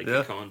feels like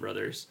the Coen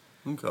Brothers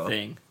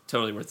thing.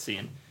 Totally worth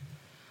seeing.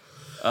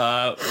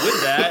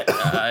 With that,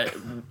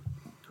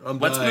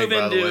 let's move into.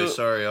 By the way.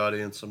 Sorry,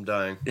 audience, I'm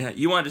dying. Yeah,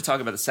 you wanted to talk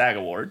about the SAG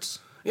Awards.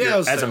 Yeah,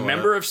 as a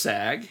member of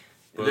SAG.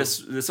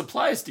 This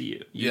applies to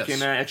you. You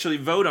can actually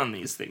vote on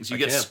these things. You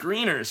get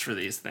screeners for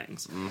these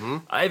things. Mm-hmm.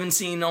 I haven't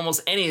seen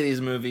almost any of these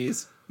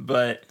movies,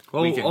 but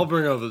I'll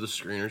bring over the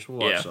screeners. We'll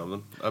watch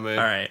something. I mean,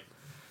 all right.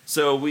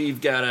 So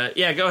we've got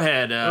go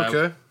ahead.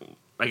 Okay.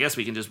 I guess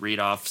we can just read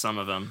off some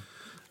of them.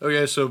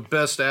 Okay, so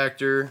Best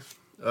Actor,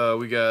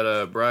 we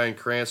got Bryan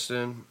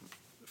Cranston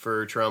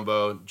for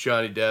Trumbo,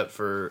 Johnny Depp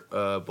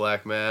for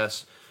Black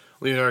Mass,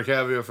 Leonardo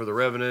DiCaprio for The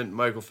Revenant,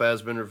 Michael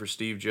Fassbender for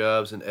Steve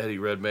Jobs, and Eddie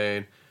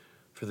Redmayne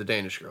for The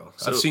Danish Girl.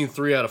 So, I've seen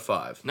 3 out of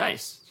 5.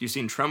 Nice. You've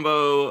seen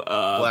Trumbo,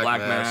 Black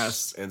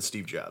Mass, and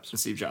Steve Jobs.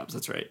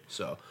 That's right.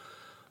 So,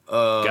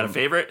 got a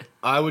favorite?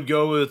 I would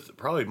go with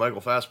probably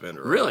Michael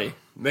Fassbender. Really?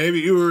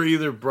 Maybe you were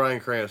either Bryan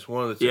Cranston,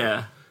 one of the two.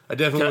 Yeah. I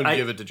definitely would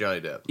give it to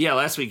Johnny Depp. Yeah,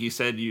 last week you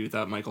said you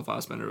thought Michael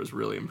Fassbender was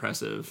really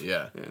impressive.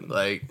 Yeah.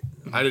 Like,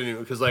 I didn't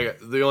even, because like,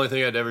 the only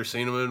thing I'd ever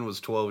seen him in was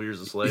 12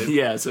 Years a Slave.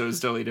 Yeah, so it was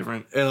totally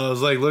different. And I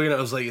was like, looking at it,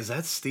 I was like, is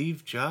that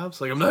Steve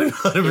Jobs? Like, I'm not even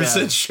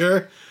 100%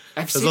 sure.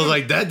 Because I was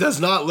like, that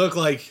does not look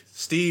like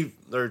Steve,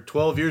 or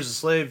 12 Years a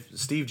Slave,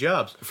 Steve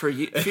Jobs. For a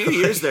few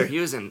years there, he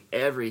was in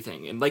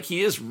everything. And, like,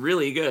 he is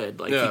really good.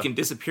 Like, he can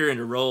disappear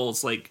into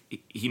roles. Like,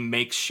 he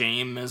makes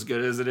Shame as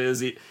good as it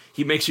is.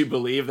 He makes you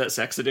believe that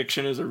sex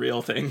addiction is a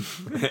real thing.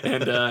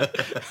 And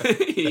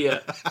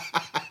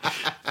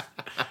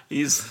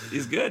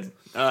he's good.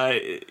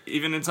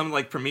 Even in something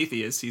like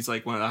Prometheus, he's,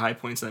 like, one of the high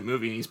points of that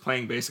movie. And he's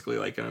playing basically,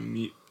 like,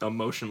 an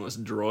emotionless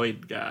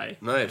droid guy.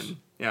 Nice. And,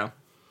 yeah.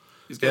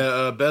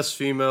 Yeah, Best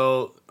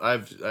Female. I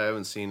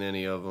haven't seen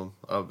any of them.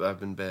 I've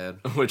been bad.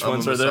 Which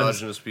ones are those? I'm a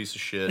misogynist piece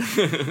of shit.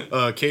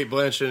 Kate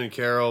Blanchett and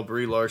Carol,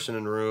 Brie Larson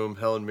in Room,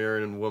 Helen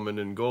Mirren in Woman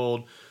in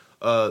Gold,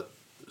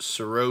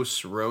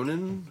 Saoirse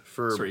Ronan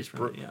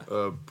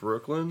for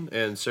Brooklyn,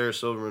 and Sarah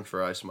Silverman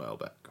for I Smile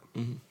Back.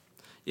 Mm-hmm.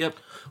 Yep.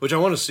 Which I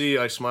want to see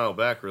I Smile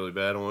Back really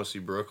bad. I want to see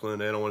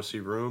Brooklyn, and I want to see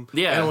Room.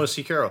 Yeah. And I want to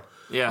see Carol.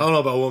 Yeah. I don't know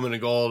about Woman in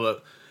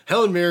Gold.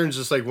 Helen Mirren's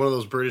just like one of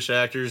those British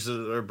actors that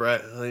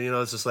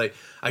are, it's just like,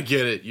 I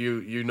get it.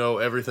 You know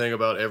everything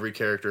about every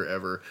character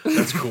ever.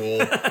 That's cool.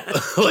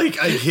 Like,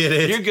 I get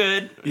it. You're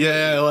good.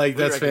 Yeah, like,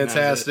 that's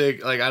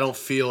fantastic. Like, I don't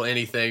feel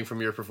anything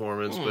from your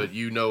performance, but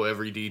you know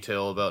every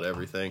detail about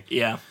everything.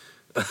 Yeah.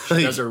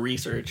 She does her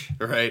research.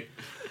 Right.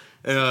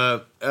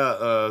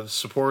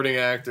 Supporting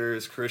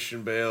actors,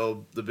 Christian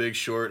Bale, The Big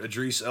Short,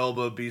 Idris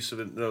Elba, Beast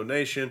of No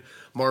Nation,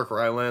 Mark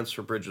Rylance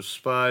for Bridge of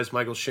Spies,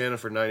 Michael Shannon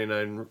for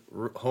 99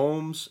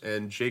 Homes,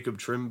 and Jacob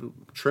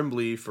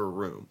Tremblay for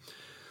Room.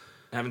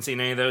 I haven't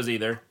seen any of those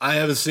either. I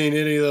haven't seen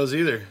any of those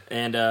either.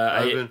 And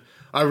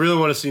I really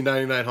want to see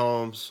 99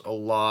 Homes a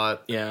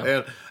lot.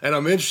 Yeah. And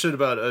I'm interested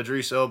about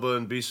Idris Elba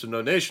and Beast of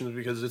No Nation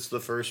because it's the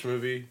first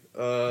movie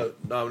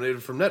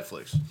nominated from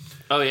Netflix.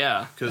 Oh,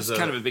 yeah. That's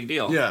kind of a big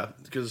deal. Yeah,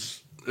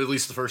 because at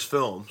least the first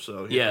film.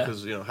 So,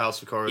 because,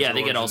 House of Cards,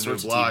 they get all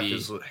sorts of TV.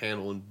 is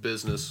handling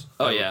business.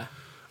 Oh, yeah.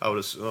 I would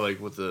have,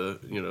 like, with the,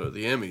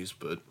 the Emmys,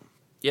 but...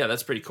 Yeah,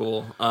 that's pretty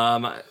cool.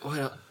 What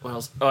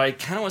else? Oh, I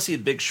kind of want to see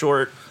The Big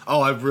Short.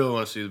 Oh, I really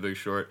want to see The Big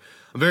Short.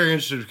 I'm very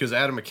interested because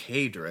Adam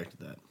McKay directed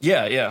that.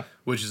 Yeah.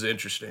 Which is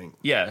interesting.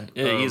 Yeah,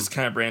 he's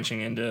kind of branching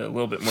into a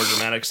little bit more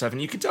dramatic stuff,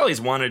 and you can tell he's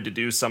wanted to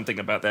do something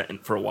about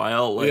that for a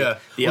while. Like,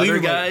 the other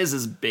guys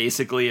is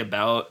basically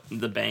about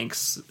the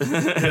banks, and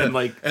then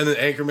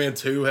Anchorman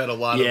 2 had a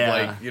lot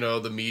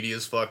of the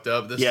media's fucked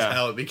up. This is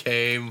how it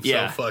became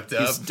so fucked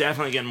up. He's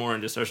definitely getting more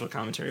into social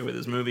commentary with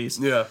his movies.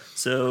 Yeah,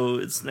 so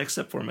it's the next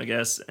step for him, I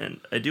guess.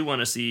 And I do want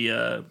to see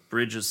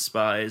Bridge of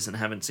Spies, and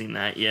haven't seen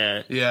that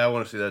yet. Yeah, I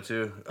want to see that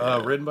too.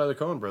 Written by the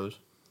Coen Brothers.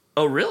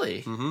 Oh,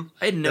 really? Mm-hmm.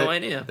 I had no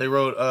idea. They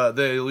wrote.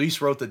 They at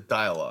least wrote the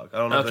dialogue. I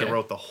don't know if they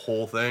wrote the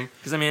whole thing.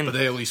 Because but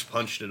they at least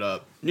punched it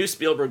up. New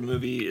Spielberg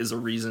movie is a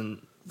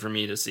reason for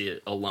me to see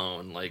it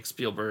alone. Like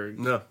Spielberg,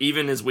 No.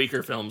 even his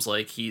weaker films,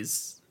 like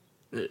he's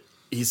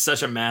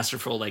such a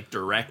masterful like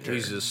director.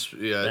 He's just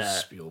it's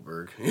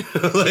Spielberg.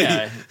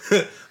 Yeah.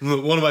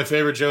 One of my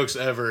favorite jokes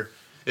ever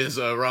is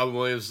Robin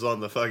Williams is on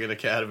the fucking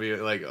Academy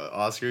like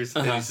Oscars,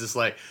 and he's just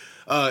like,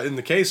 in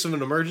the case of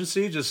an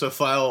emergency, just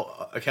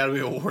file Academy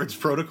Awards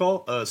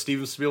protocol.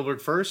 Steven Spielberg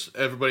first,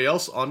 everybody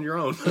else on your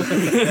own.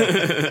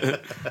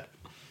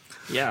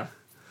 Yeah.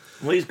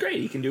 Well, he's great.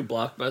 He can do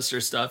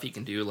blockbuster stuff. He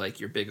can do like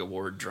your big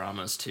award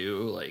dramas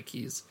too. Like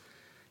he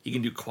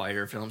can do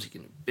quieter films. He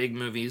can do big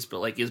movies, but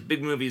like his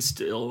big movies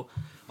still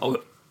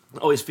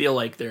always feel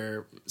like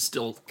they're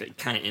still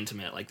kind of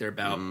intimate. Like they're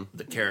about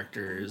the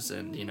characters,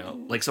 and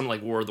like something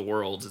like War of the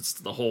Worlds. It's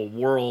the whole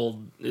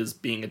world is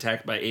being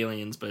attacked by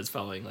aliens, but it's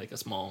following like a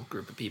small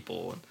group of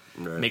people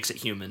and makes it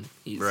human.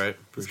 He's For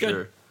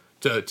sure.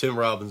 Tim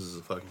Robbins is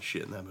a fucking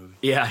shit in that movie.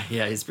 Yeah,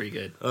 he's pretty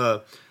good.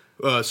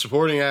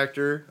 Supporting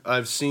actor,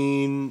 I've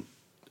seen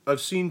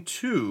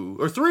 2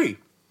 or 3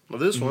 of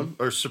this one,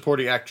 or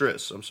supporting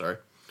actress. I'm sorry,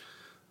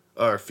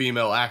 or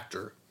female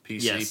actor.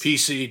 PC, Yes.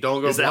 PC.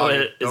 Don't go. Is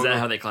that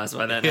how they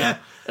classify that? Yeah. Now?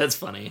 That's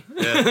funny.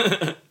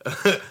 Yeah.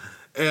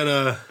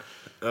 And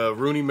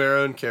Rooney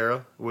Mara and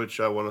Kara, which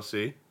I want to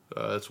see.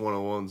 That's one of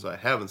the ones I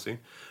haven't seen.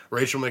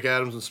 Rachel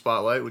McAdams in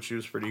Spotlight, which she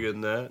was pretty good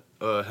in that.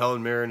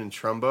 Helen Mirren in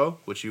Trumbo,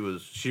 which she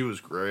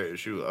was great.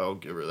 I'll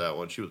give her that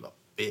one. She was a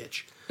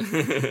bitch.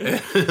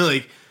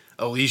 Like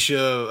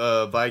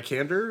Alicia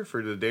Vikander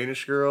for The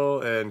Danish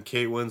Girl, and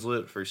Kate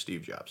Winslet for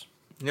Steve Jobs.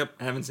 Yep,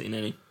 I haven't seen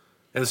any.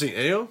 Haven't seen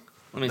any of them?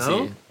 Let me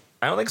see.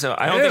 I don't think so.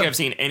 I don't think I've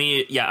seen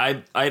any.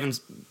 Yeah, I haven't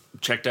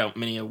checked out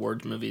many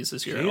awards movies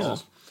this year at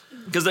all.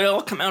 Because they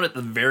all come out at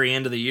the very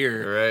end of the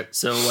year. Right.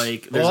 So,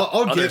 like, there's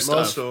I'll other get stuff.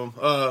 most of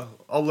them.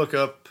 I'll look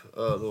up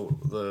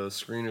the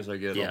screeners I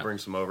get. Yeah. I'll bring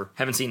some over.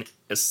 Haven't seen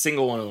a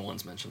single one of the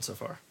ones mentioned so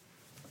far.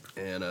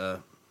 And,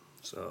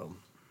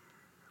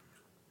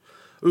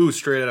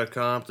 Straight Outta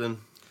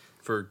Compton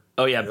for...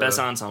 Oh, yeah, Best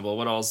Ensemble.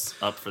 What all's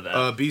up for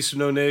that? Beast of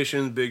No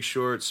Nation, Big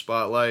Short,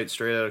 Spotlight,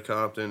 Straight Outta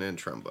Compton, and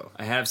Trumbo.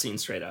 I have seen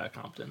Straight Outta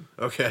Compton.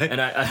 Okay. And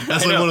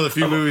That's like one of the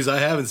few movies I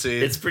haven't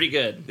seen. It's pretty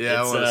good.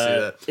 Yeah, I want to see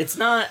that. It's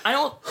not... I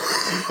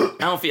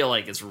don't feel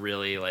like it's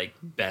really, like,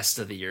 best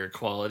of the year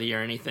quality or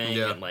anything.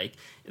 Yeah. And,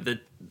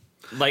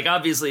 like,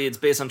 obviously, it's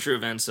based on true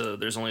events, so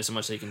there's only so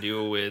much they can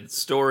do with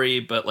story,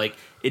 but, like,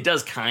 it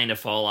does kind of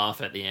fall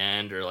off at the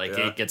end, or, like,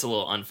 it gets a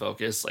little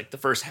unfocused. Like, the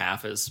first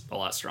half is a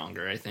lot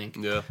stronger, I think.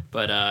 Yeah.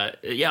 But, all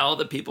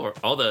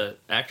the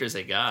actors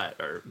they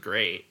got are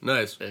great.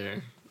 Nice.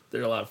 They're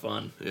a lot of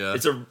fun. Yeah.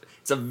 It's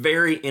a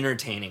very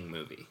entertaining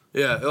movie.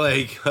 Yeah,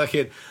 like,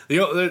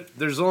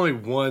 there's only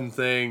one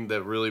thing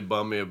that really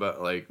bummed me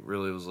about, like,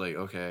 really was like,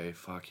 okay,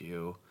 fuck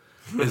you.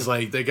 It's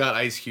like, they got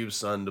Ice Cube's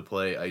son to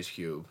play Ice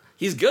Cube.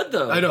 He's good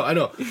though. I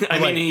know. I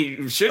mean,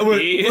 he should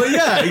be. Well,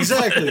 yeah,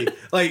 exactly.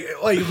 like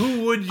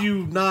who would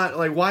you not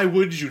like? Why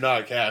would you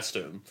not cast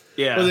him?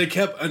 Yeah. But they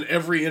kept in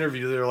every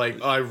interview. They're like,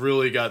 oh, I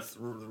really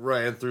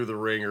ran through the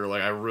ringer.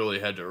 Like I really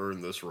had to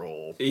earn this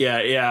role.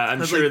 Yeah.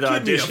 I'm sure the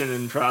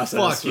audition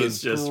process was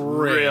just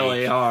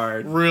really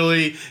hard.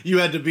 Really, you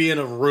had to be in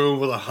a room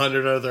with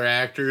 100 other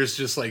actors,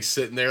 just like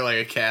sitting there like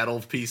a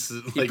cattle piece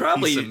of piece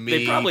of meat.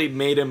 They probably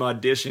made him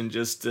audition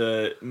just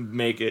to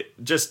make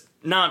it just.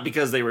 Not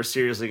because they were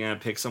seriously going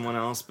to pick someone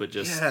else, but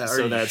just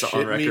so that's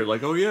on record. Me?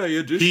 Like, oh yeah,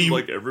 he auditioned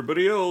like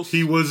everybody else.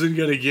 He wasn't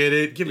going to get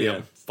it. Give me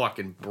a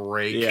fucking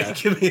break. Yeah.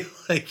 Give me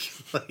like,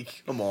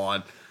 come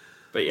on.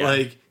 But yeah.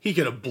 Like, he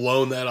could have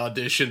blown that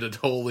audition to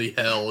holy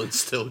hell and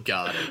still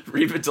got it.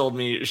 Reba told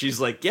me, she's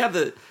like, yeah,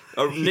 the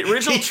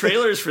original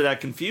trailers for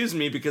that confused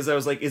me because I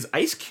was like, is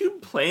Ice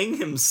Cube playing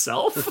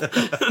himself?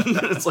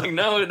 It's like,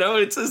 no,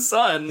 it's his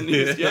son.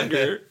 He's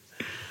younger.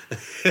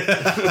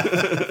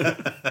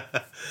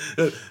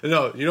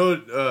 No, you know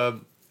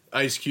what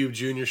Ice Cube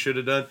Jr. should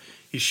have done?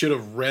 He should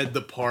have read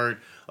the part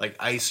like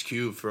Ice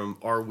Cube from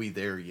Are We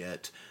There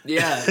Yet?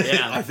 Yeah.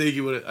 I think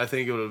it would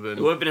have been.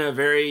 It would have been a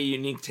very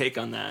unique take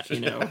on that.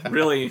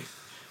 Really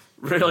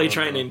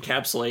trying to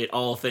encapsulate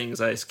all things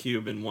Ice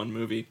Cube in one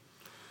movie.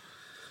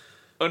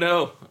 Oh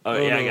no!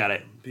 I got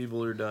it.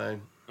 People are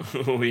dying.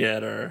 We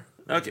had our.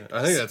 Okay.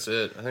 I think that's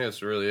it. I think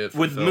that's really it.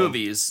 With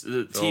movies,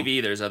 the TV,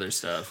 there's other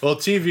stuff. Well,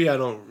 TV,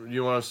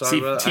 you want to talk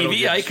about?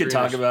 TV, I could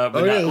talk about,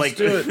 but not, let's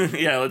do it.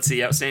 Yeah, let's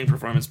see. Outstanding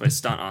performance by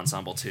Stunt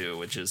Ensemble 2,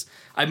 which is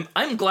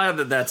I'm glad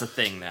that that's a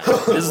thing now.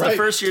 This is the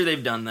first year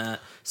they've done that.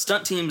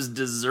 Stunt teams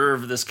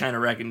deserve this kind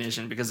of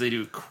recognition because they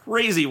do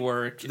crazy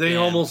work. They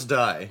almost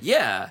die.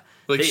 Yeah.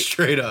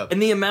 Straight up.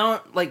 And the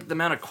amount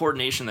of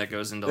coordination that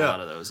goes into a lot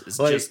of those is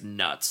just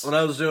nuts. When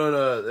I was doing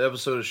an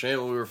episode of Shane,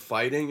 when we were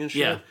fighting and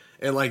shit,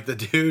 and like the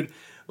dude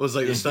was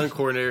like the stunt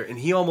coordinator, and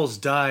he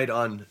almost died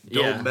on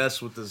 "Don't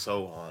mess with the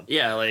Zohan."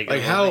 Yeah, like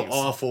how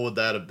awful would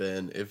that have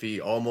been if he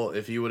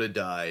would have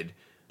died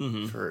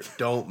for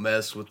 "Don't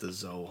mess with the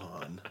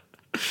Zohan."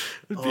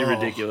 It'd be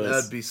ridiculous.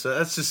 That'd be so.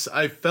 That's just.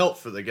 I felt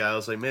for the guy. I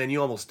was like, man,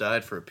 you almost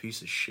died for a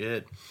piece of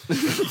shit.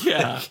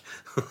 Yeah.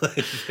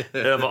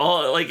 Of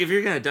all, like, if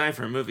you're gonna die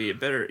for a movie, it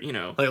better,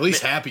 like at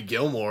least Happy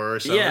Gilmore or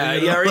something. Yeah,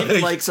 you know? or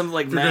even like something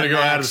like Mad go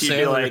Max. You'd be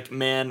Sandler. like,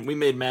 man, we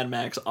made Mad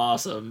Max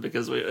awesome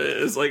because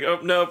it's like, oh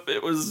nope,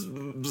 it was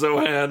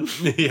Zohan.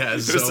 Yeah, It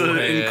was an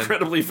Zohan.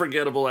 incredibly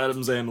forgettable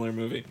Adam Sandler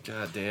movie.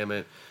 God damn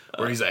it.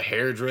 Where he's a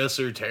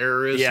hairdresser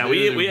terrorist. Yeah,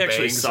 dude, we who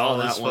actually bangs saw all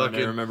that his one.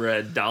 fucking- I remember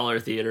at Dollar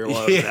Theater while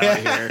I was out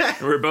here.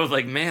 And we were both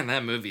like, man,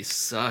 that movie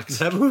sucks.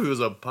 That movie was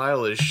a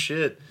pile of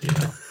shit.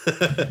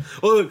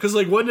 Well, because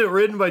like wasn't it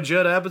written by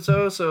Judd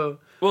Apatow? So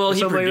Well, he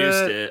something like produced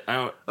that?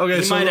 it. Okay,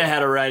 he so- might have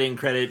had a writing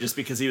credit just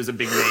because he was a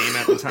big name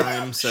at the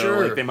time. So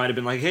Sure. like they might have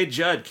been like, hey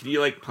Judd, can you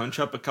like punch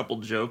up a couple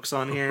jokes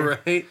on here?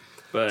 right.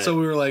 But So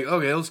we were like,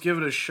 okay, let's give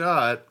it a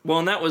shot. well,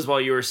 and that was while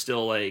you were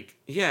still like,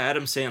 yeah,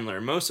 Adam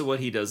Sandler. Most of what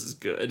he does is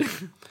good.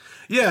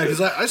 Yeah,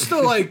 because I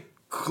still like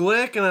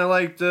Click, and I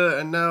liked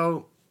and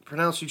now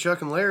Pronounce You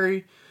Chuck and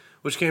Larry,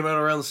 which came out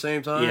around the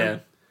same time. Yeah,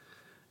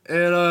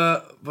 And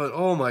but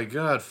oh my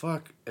god,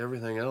 fuck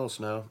everything else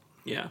now.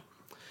 yeah.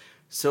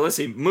 So let's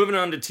see. Moving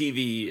on to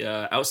TV,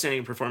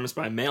 outstanding performance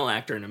by a male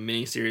actor in a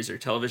miniseries or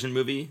television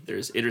movie.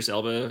 There's Idris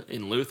Elba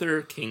in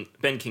Luther,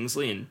 Ben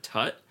Kingsley in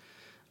Tut,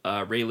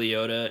 Ray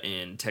Liotta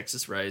in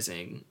Texas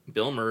Rising,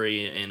 Bill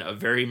Murray in A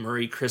Very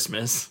Murray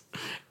Christmas,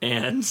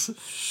 and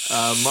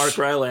Mark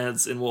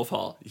Rylance in Wolf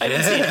Hall. I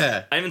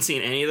haven't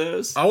seen any of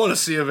those. I want to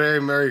see A Very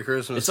Merry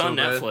Christmas. It's on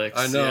bad. Netflix.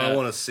 I know. Yeah. I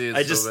want to see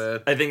it so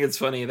bad. I think it's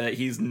funny that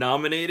he's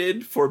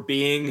nominated for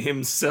being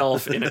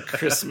himself in a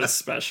Christmas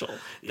special.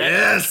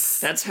 Yes!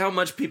 That's how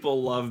much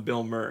people love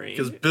Bill Murray.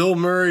 Because Bill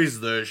Murray's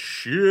the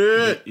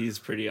shit. He's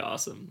pretty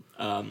awesome.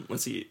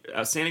 Let's see.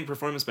 Outstanding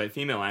performance by a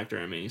female actor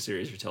in a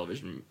miniseries or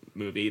television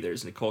movie.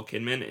 There's Nicole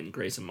Kidman in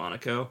Grace and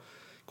Monaco,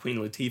 Queen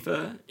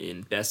Latifah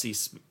in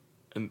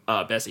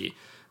Bessie,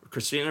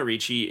 Christina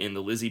Ricci in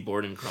The Lizzie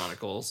Borden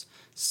Chronicles,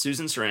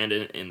 Susan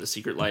Sarandon in The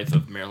Secret Life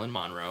of Marilyn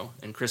Monroe,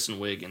 and Kristen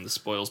Wiig in The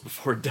Spoils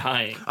Before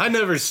Dying. I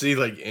never see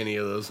like any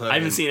of those. I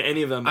haven't seen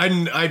any of them.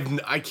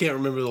 I can't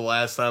remember the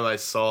last time I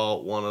saw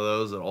one of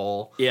those at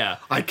all. Yeah.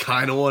 I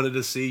kind of wanted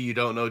to see You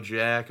Don't Know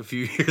Jack a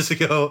few years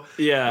ago.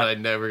 Yeah. But I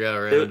never got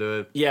around to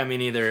it. Yeah, me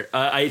neither.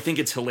 I think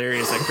it's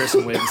hilarious that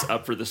Kristen Wiig's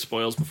up for The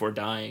Spoils Before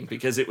Dying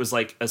because it was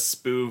like a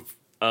spoof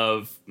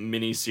of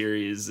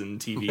miniseries and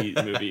TV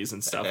movies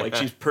and stuff. Like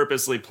she's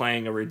purposely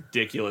playing a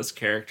ridiculous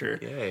character.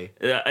 Yay.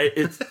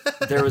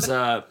 There was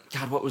a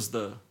God. What was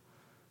the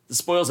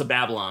Spoils of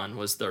Babylon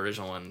was the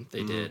original one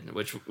they did,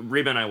 which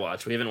Reba and I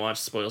watched. We haven't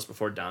watched Spoils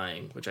Before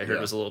Dying, which I heard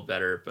was a little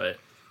better, but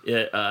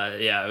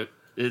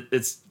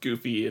it's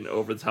goofy and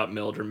over the top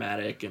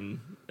melodramatic, and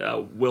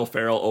Will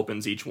Ferrell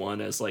opens each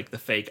one as like the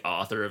fake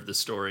author of the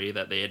story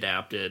that they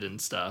adapted and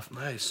stuff.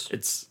 Nice.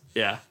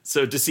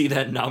 So to see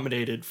that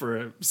nominated for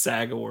a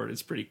SAG award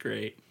is pretty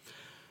great.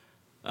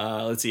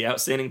 Let's see,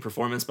 outstanding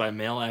performance by a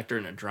male actor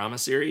in a drama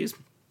series.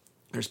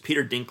 There's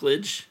Peter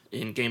Dinklage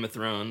in Game of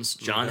Thrones,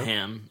 John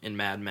Hamm in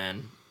Mad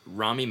Men,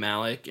 Rami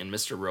Malek in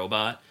Mr.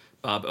 Robot,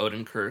 Bob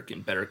Odenkirk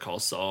in Better Call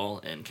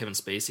Saul, and Kevin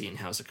Spacey in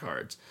House of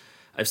Cards.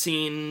 I've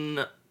seen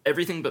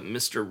everything but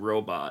Mr.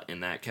 Robot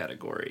in that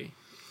category.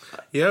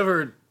 Yeah, I've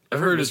heard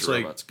it's Mr.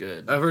 like Robot's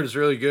good. I've heard it's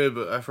really good,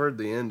 but I've heard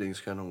the ending's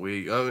kind of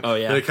weak.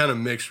 They kind of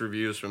mixed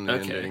reviews from the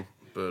ending.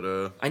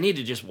 But I need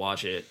to just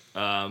watch it.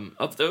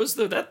 Of those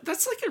though,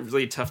 that's like a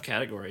really tough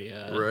category.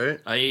 Right.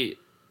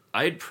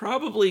 I'd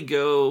probably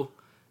go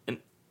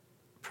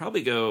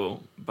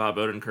Bob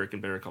Odenkirk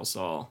and Better Call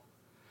Saul,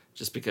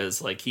 just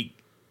because like he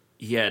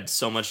had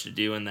so much to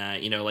do in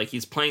that. You know, like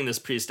he's playing this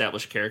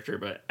pre-established character,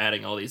 but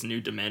adding all these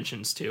new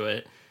dimensions to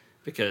it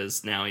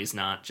because now he's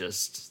not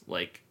just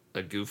like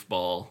a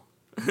goofball.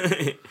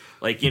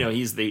 Like, you know,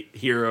 he's the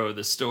hero of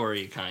the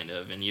story, kind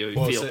of, and you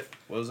feel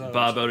what was that?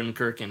 Bob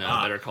Odenkirk in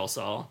Better Call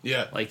Saul.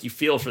 Yeah. Like, you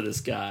feel for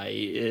this guy.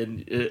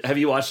 And, have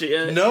you watched it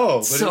yet? No.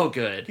 But so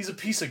good. He's a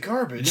piece of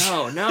garbage.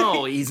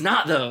 No, he's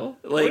not, though.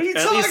 Like, What are you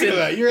talking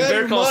about? You're out of Better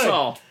your Call mind.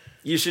 Saul.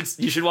 You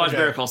should watch Okay.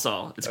 Better Call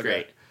Saul. It's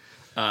Okay.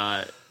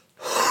 great.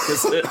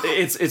 Because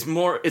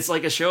it's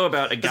like a show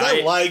about a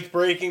guy. I liked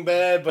Breaking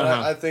Bad, but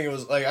Uh-huh. I think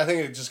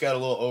it just got a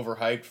little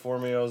overhyped for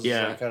me. I was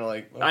just kind of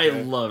like, I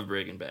okay. love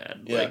Breaking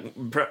Bad. Yeah.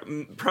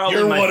 Like probably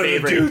You're my one of the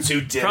favorite. dudes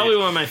who did probably it.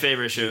 one of my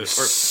favorite shows.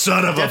 Or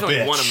Son of a definitely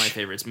bitch. one of my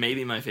favorites.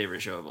 Maybe my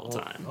favorite show of all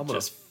time. I'm gonna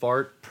Just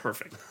fart.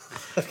 perfect.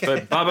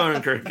 But Bob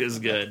Odenkirk is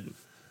good,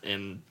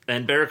 and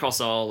Better Call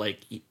Saul, like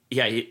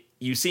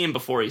you see him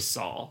before he's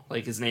Saul.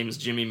 Like his name is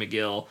Jimmy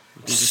McGill.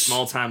 He's a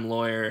small time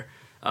lawyer.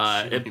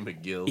 Jimmy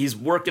McGill. He's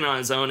working on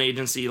his own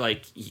agency.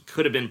 Like he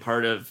could have been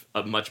part of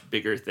a much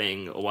bigger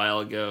thing a while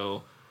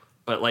ago,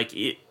 but like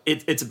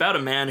it's about a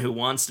man who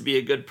wants to be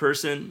a good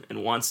person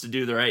and wants to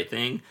do the right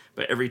thing.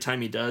 But every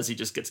time he does, he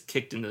just gets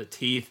kicked into the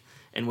teeth.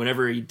 And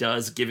whenever he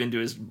does give into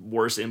his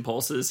worst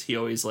impulses, he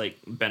always like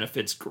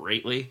benefits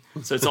greatly.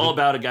 So it's all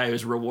about a guy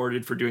who's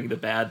rewarded for doing the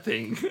bad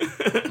thing.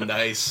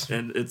 Nice.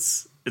 And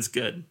it's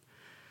good.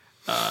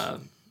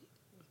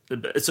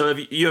 So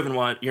you haven't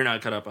watched? You're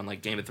not caught up on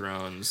like Game of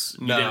Thrones.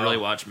 You didn't really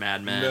watch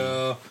Mad Men.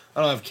 No,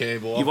 I don't have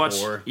cable.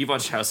 You've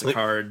watched House of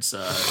Cards.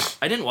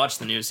 I didn't watch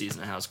the new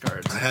season of House of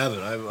Cards. I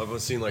haven't.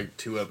 I've seen like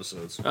 2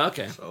 episodes.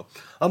 Okay, so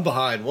I'm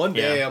behind. One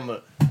day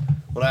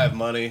when I have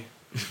money.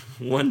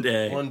 One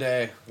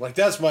day, like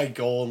that's my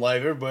goal in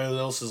life. Everybody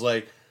else is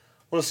like,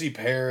 want to see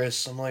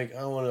Paris. I'm like,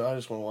 I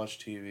just want to watch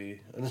TV.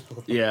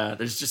 Yeah,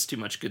 there's just too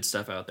much good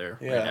stuff out there.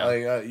 Yeah,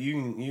 right now. like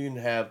you can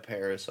have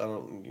Paris. I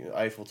don't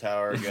Eiffel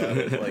Tower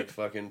got like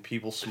fucking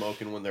people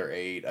smoking when they're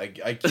 8. I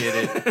get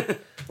it.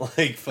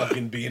 Like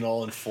fucking being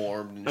all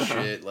informed and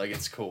shit. Like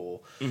it's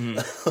cool. Mm-hmm.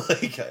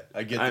 Like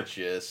I get the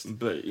gist.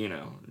 But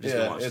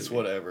just watch it's TV.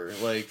 Whatever.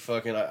 Like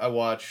fucking I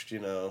watched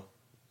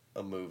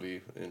a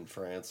movie in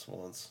France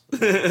once.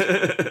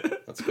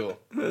 That's cool.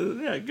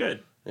 Yeah,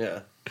 good.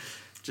 Yeah.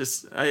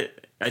 Just I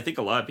think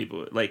a lot of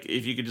people like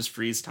if you could just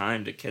freeze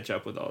time to catch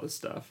up with all this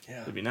stuff.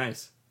 Yeah. It'd be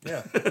nice.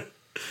 Yeah.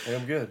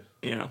 I'm good.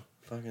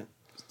 Fuck it.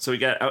 So we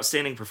got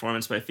outstanding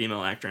performance by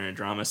female actor in a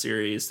drama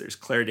series. There's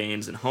Claire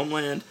Danes in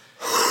Homeland,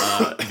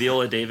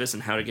 Viola Davis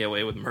in How to Get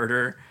Away with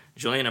Murder,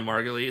 Juliana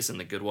Margulies in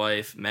The Good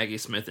Wife, Maggie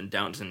Smith in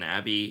Downton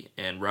Abbey,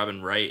 and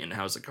Robin Wright in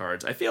House of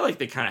Cards. I feel like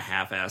they kind of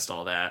half-assed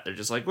all that. They're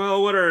just like,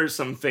 well, what are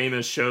some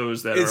famous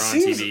shows that are on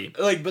TV?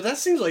 But that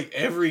seems like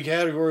every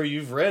category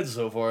you've read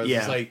so far.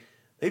 It's like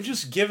they've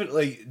just given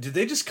did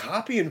they just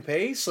copy and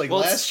paste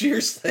last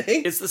year's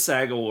thing? It's the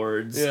SAG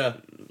Awards. Yeah,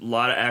 a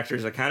lot of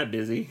actors are kind of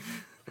busy.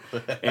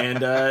 And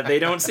they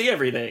don't see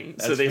everything.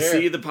 So they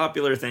see the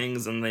popular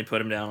things and they put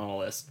them down on a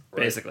list,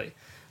 basically.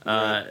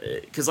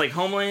 Because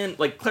Homeland,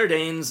 Claire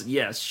Danes,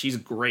 yes, she's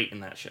great in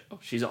that show.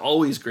 She's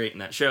always great in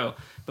that show.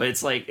 But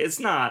it's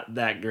not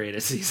that great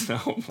a season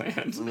of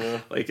Homeland. Yeah.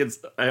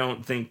 I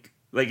don't think,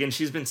 and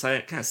she's been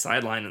kind of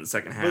sidelined in the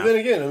second half. But then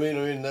again, I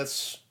mean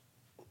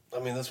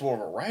that's more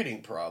of a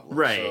writing problem.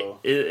 Right.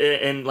 So.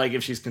 And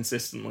if she's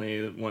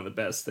consistently one of the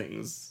best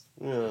things,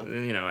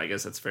 I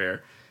guess that's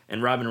fair.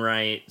 And Robin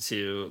Wright,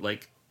 too,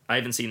 I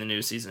haven't seen the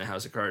new season of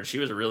House of Cards. She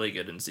was really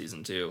good in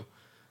season 2.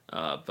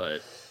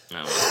 But,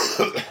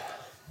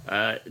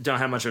 I don't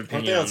have much of an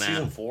opinion on that.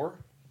 Season 4?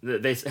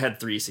 They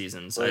had 3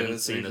 seasons. I haven't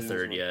seen the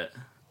third yet,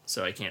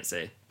 so I can't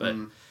say. But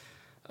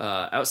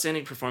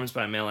outstanding performance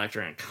by a male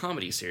actor in a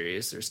comedy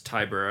series. There's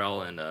Ty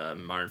Burrell in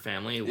Modern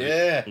Family.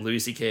 Louis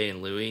C.K.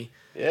 and Louie.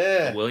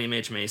 Yeah. William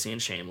H. Macy in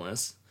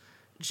Shameless.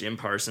 Jim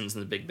Parsons in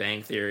The Big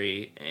Bang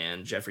Theory.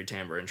 And Jeffrey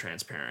Tambor in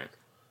Transparent.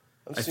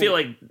 I feel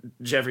like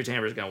Jeffrey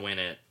Tambor's gonna win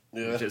it,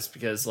 just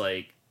because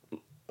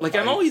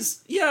I'm always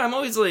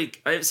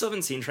I still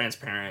haven't seen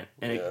Transparent,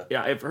 and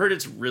I've heard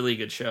it's a really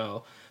good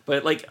show,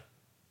 but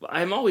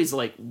I'm always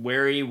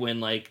wary when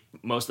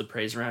most of the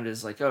praise around it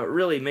is it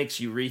really makes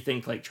you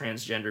rethink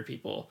transgender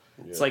people.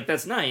 Yeah. It's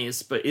that's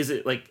nice, but is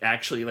it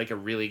actually a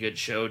really good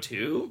show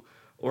too,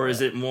 or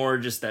is it more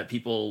just that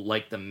people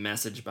like the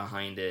message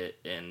behind it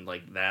and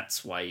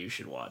that's why you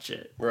should watch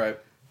it? Right.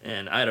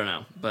 And I don't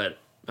know, but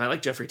I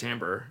like Jeffrey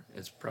Tambor.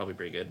 It's probably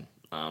pretty good.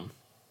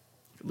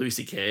 Louis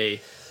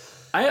C.K.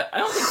 I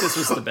don't think this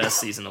was the best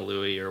season of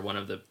Louis or one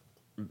of the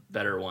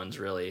better ones,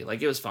 really.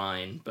 It was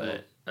fine,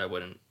 but I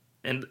wouldn't.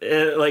 And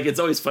it's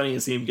always funny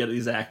to see him get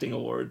these acting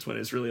awards when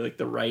it's really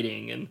the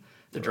writing and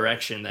the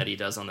direction that he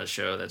does on the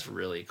show that's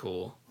really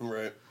cool.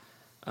 Right.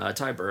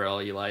 Ty Burrell,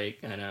 I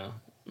know.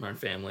 Modern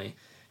Family.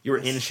 You were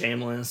in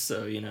Shameless,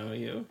 so you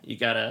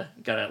gotta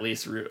at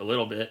least root a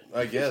little bit.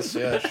 I guess,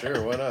 yeah,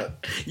 sure, why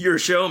not? You're a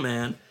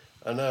showman.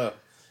 I know.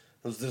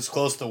 I was this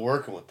close to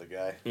working with the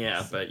guy.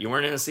 Yeah, but you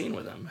weren't in a scene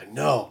with him. I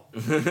know.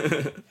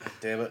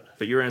 Damn it.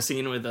 But you were in a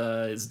scene with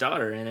his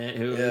daughter in it,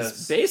 who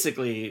is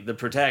basically the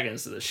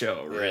protagonist of the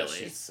show, really.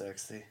 She's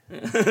sexy.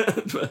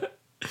 But,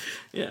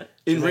 yeah,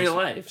 in real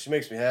life. She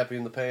makes me happy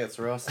in the pants,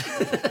 Ross.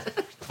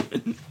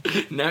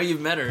 Now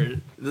you've met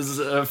her. This is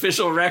an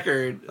official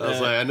record. I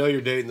was I know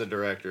you're dating the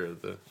director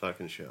of the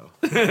fucking show.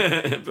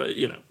 But,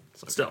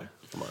 still.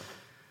 Come on.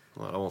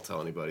 Well, I won't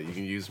tell anybody. You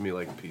can use me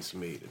like a piece of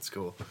meat. It's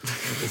cool.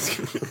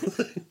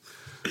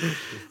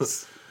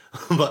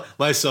 But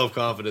my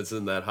self-confidence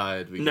isn't that high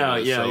at the beginning. No,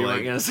 yeah, you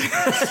weren't going to say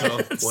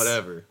that. So,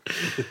 whatever.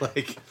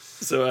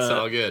 It's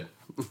all good.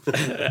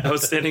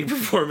 Outstanding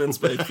performance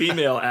by a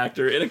female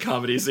actor in a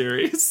comedy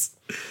series.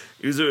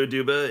 Uzo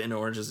Aduba in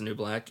Orange is the New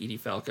Black, Edie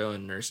Falco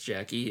and Nurse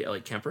Jackie,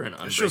 Ellie Kemper in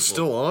Unbreakable. The show's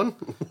still on?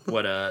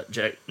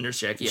 Nurse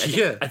Jackie?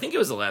 I think it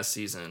was the last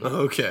season.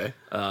 Okay.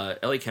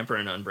 Ellie Kemper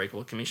in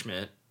Unbreakable, Kimmy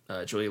Schmidt,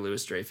 Julia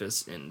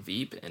Louis-Dreyfus in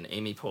Veep, and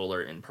Amy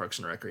Poehler in Parks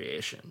and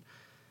Recreation.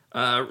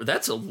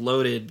 That's a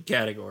loaded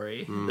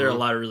category. Mm-hmm. There are a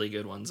lot of really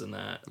good ones in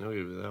that. I'll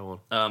give you that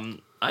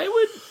one. I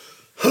would...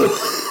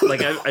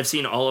 I've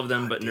seen all of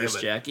them, but Nurse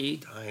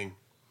Jackie... I'm dying.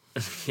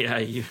 Yeah,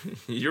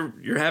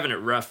 you're having it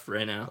rough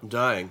right now. I'm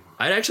dying.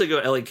 I'd actually go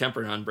Ellie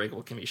Kemper and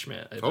Unbreakable Kimmy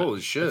Schmidt. Holy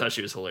shit. I thought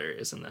she was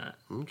hilarious in that.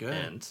 Okay.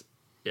 And,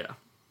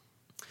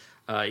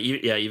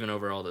 even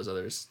over all those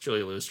others.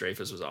 Julia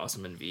Louis-Dreyfus was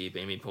awesome in Veep.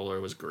 Amy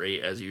Poehler was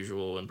great, as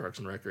usual, in Parks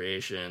and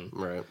Recreation.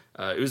 Right.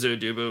 Uzo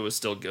Aduba was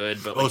still good,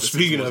 but...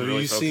 speaking of, have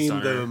you seen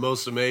the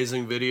most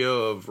amazing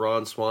video of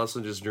Ron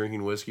Swanson just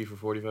drinking whiskey for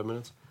 45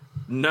 minutes?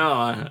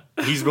 No.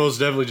 He's most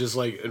definitely just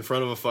like in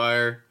front of a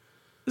fire,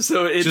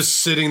 So it's just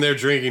sitting there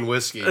drinking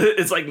whiskey.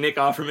 It's like Nick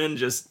Offerman,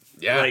 just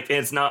like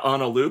it's not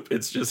on a loop.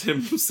 It's just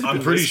him.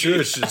 I'm pretty sure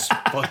it's just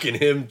fucking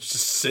him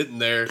just sitting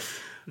there.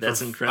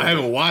 That's incredible. I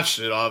haven't watched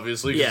it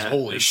obviously. Yeah,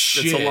 holy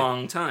shit, it's a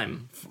long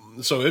time.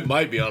 So it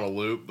might be on a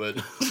loop, but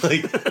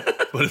like,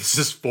 but it's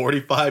just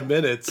 45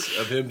 minutes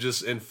of him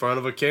just in front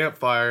of a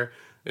campfire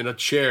in a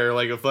chair,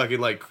 like a fucking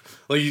like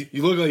you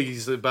look like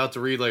he's about to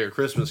read like a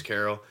Christmas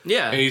Carol.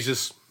 Yeah, and he's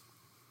just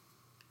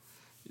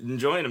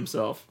enjoying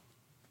himself.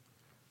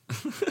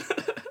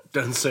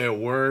 Doesn't say a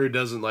word,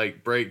 doesn't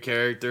like break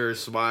character or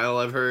smile.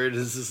 I've heard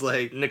it's just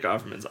like Nick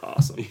Offerman's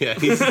awesome. Yeah,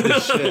 he's the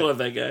shit. I love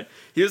that guy.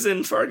 He was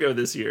in Fargo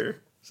this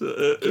year. So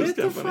it was Get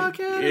the funny. fuck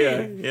out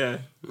of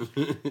here.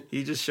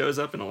 He just shows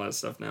up in a lot of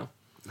stuff now.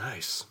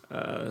 Nice.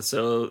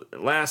 So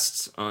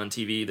last on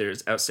TV,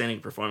 there's outstanding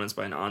performance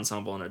by an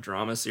ensemble in a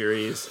drama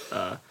series.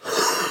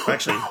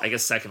 Actually, I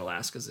guess second to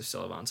last because they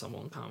still have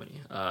ensemble and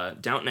comedy.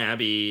 Downton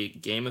Abbey,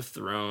 Game of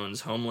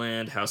Thrones,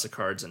 Homeland, House of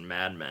Cards, and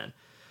Mad Men.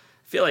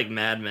 I feel like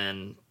Mad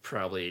Men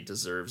probably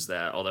deserves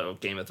that, although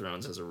Game of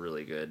Thrones has a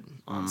really good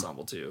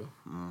ensemble too.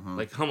 Mm-hmm.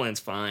 Like Homeland's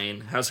fine.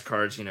 House of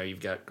Cards,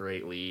 you've got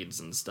great leads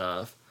and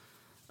stuff.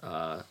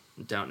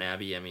 Downton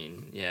Abbey, I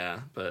mean, yeah,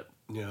 but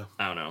yeah,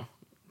 I don't know.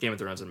 Game of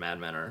Thrones and Mad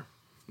Men are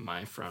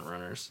my front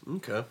runners.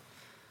 Okay.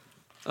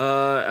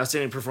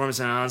 Outstanding performance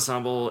in an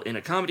ensemble in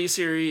a comedy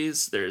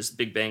series. There's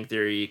Big Bang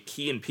Theory,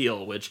 Key and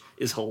Peele, which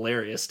is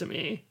hilarious to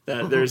me.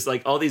 That there's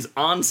like all these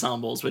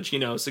ensembles, which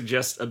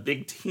suggest a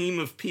big team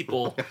of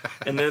people,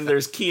 and then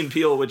there's Key and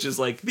Peele, which is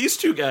like these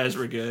two guys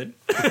were good.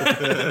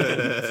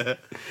 Then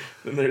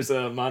there's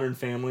Modern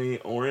Family,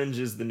 Orange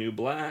is the New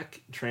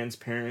Black,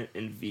 Transparent,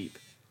 and Veep.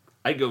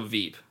 I'd go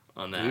Veep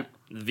on that.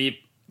 The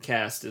Veep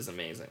cast is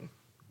amazing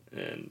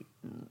and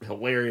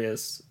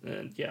hilarious,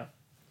 and yeah.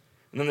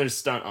 And then there's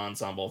stunt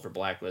ensemble for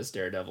Blacklist,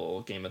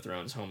 Daredevil, Game of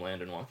Thrones,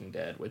 Homeland, and Walking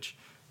Dead, which,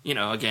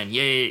 again,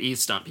 yay,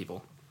 stunt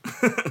people.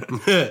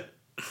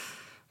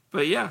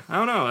 But yeah, I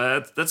don't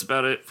know. That's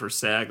about it for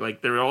SAG.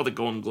 Like, they're all the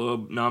Golden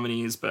Globe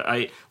nominees, but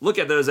I look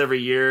at those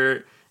every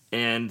year,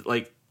 and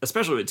like,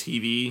 especially with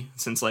TV,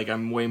 since like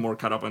I'm way more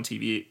caught up on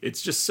TV,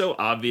 it's just so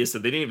obvious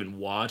that they didn't even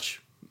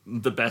watch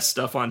the best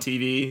stuff on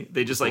TV.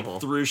 They just like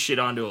threw shit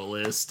onto a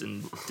list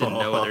and didn't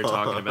know what they're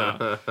talking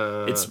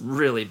about. It's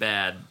really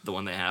bad, the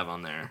one they have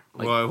on there.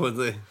 Like, why would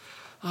they?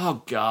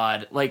 Oh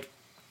God! Like,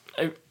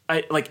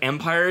 I like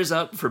Empire's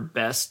up for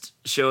best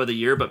show of the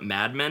year, but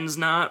Mad Men's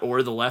not,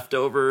 or The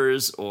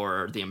Leftovers,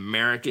 or The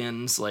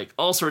Americans. Like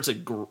all sorts of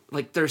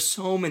like. There's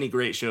so many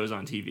great shows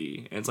on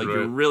TV, and it's like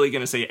you're really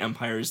gonna say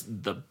Empire's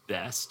the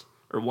best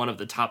or one of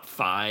the top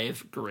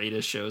 5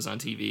 greatest shows on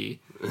TV?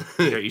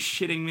 Are you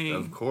shitting me?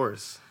 Of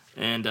course.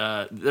 And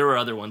there were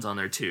other ones on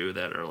there too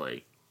that are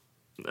like,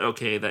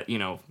 okay, that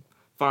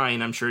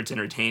fine. I'm sure it's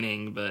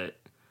entertaining, but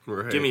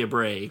give me a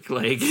break.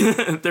 Like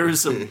there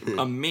was some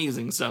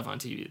amazing stuff on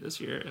TV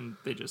this year, and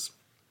they just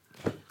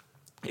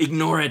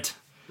ignore it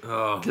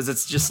because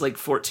it's just like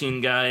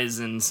 14 guys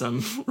in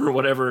some or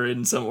whatever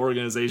in some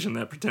organization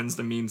that pretends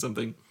to mean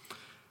something.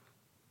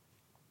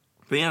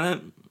 But yeah,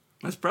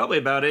 that's probably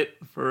about it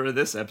for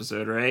this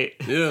episode, right?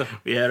 Yeah.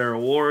 We had our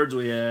awards.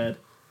 We had.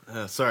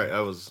 Sorry,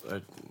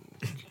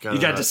 You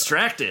got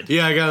distracted.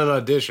 Yeah, I got an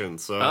audition,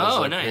 so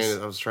nice.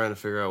 I was trying to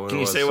figure out what Can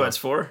it was. Can you say what it's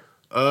for?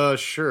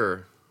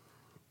 Sure.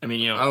 I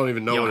mean, I don't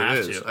even know what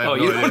it is. I have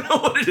no idea. Don't know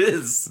what it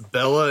is.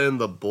 Bella and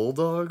the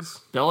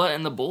Bulldogs? Bella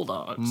and the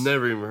Bulldogs.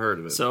 Never even heard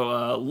of it.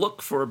 So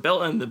look for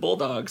Bella and the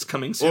Bulldogs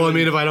coming soon. Well, I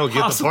mean, if I don't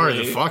get the part,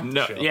 then fuck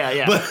the show.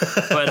 Yeah.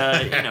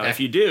 But if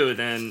you do,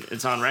 then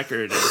it's on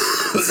record.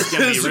 It's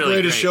going to be it's really the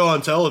greatest great. show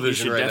on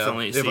television you should right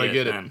definitely now. If I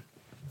get it. Then.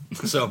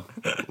 So,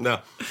 no.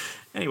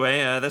 Anyway,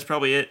 that's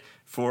probably it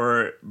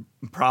for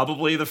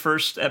probably the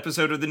first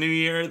episode of the new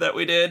year that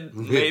we did.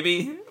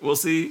 Maybe. We'll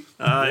see.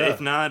 If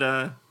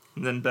not,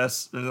 then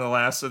best in the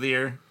last of the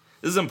year.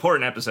 This is an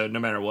important episode no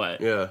matter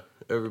what. Yeah.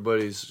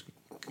 Everybody's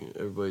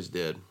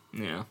dead.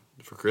 Yeah.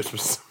 For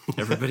Christmas.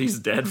 Everybody's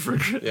dead for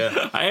Christmas.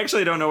 Yeah. I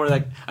actually don't know where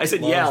that... I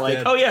said, Mom's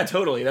dead. Oh yeah,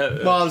 totally.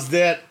 Mom's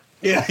dead.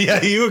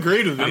 Yeah, you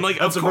agreed with me. I'm like,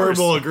 that's of a course.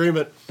 verbal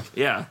agreement.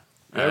 Yeah.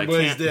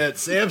 Everybody's dead.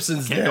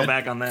 Samson's dead. Can't go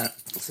back on that.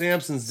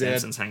 Samson's dead.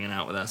 Samson's hanging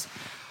out with us.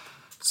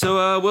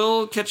 So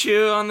we'll catch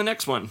you on the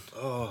next one.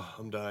 Oh,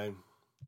 I'm dying.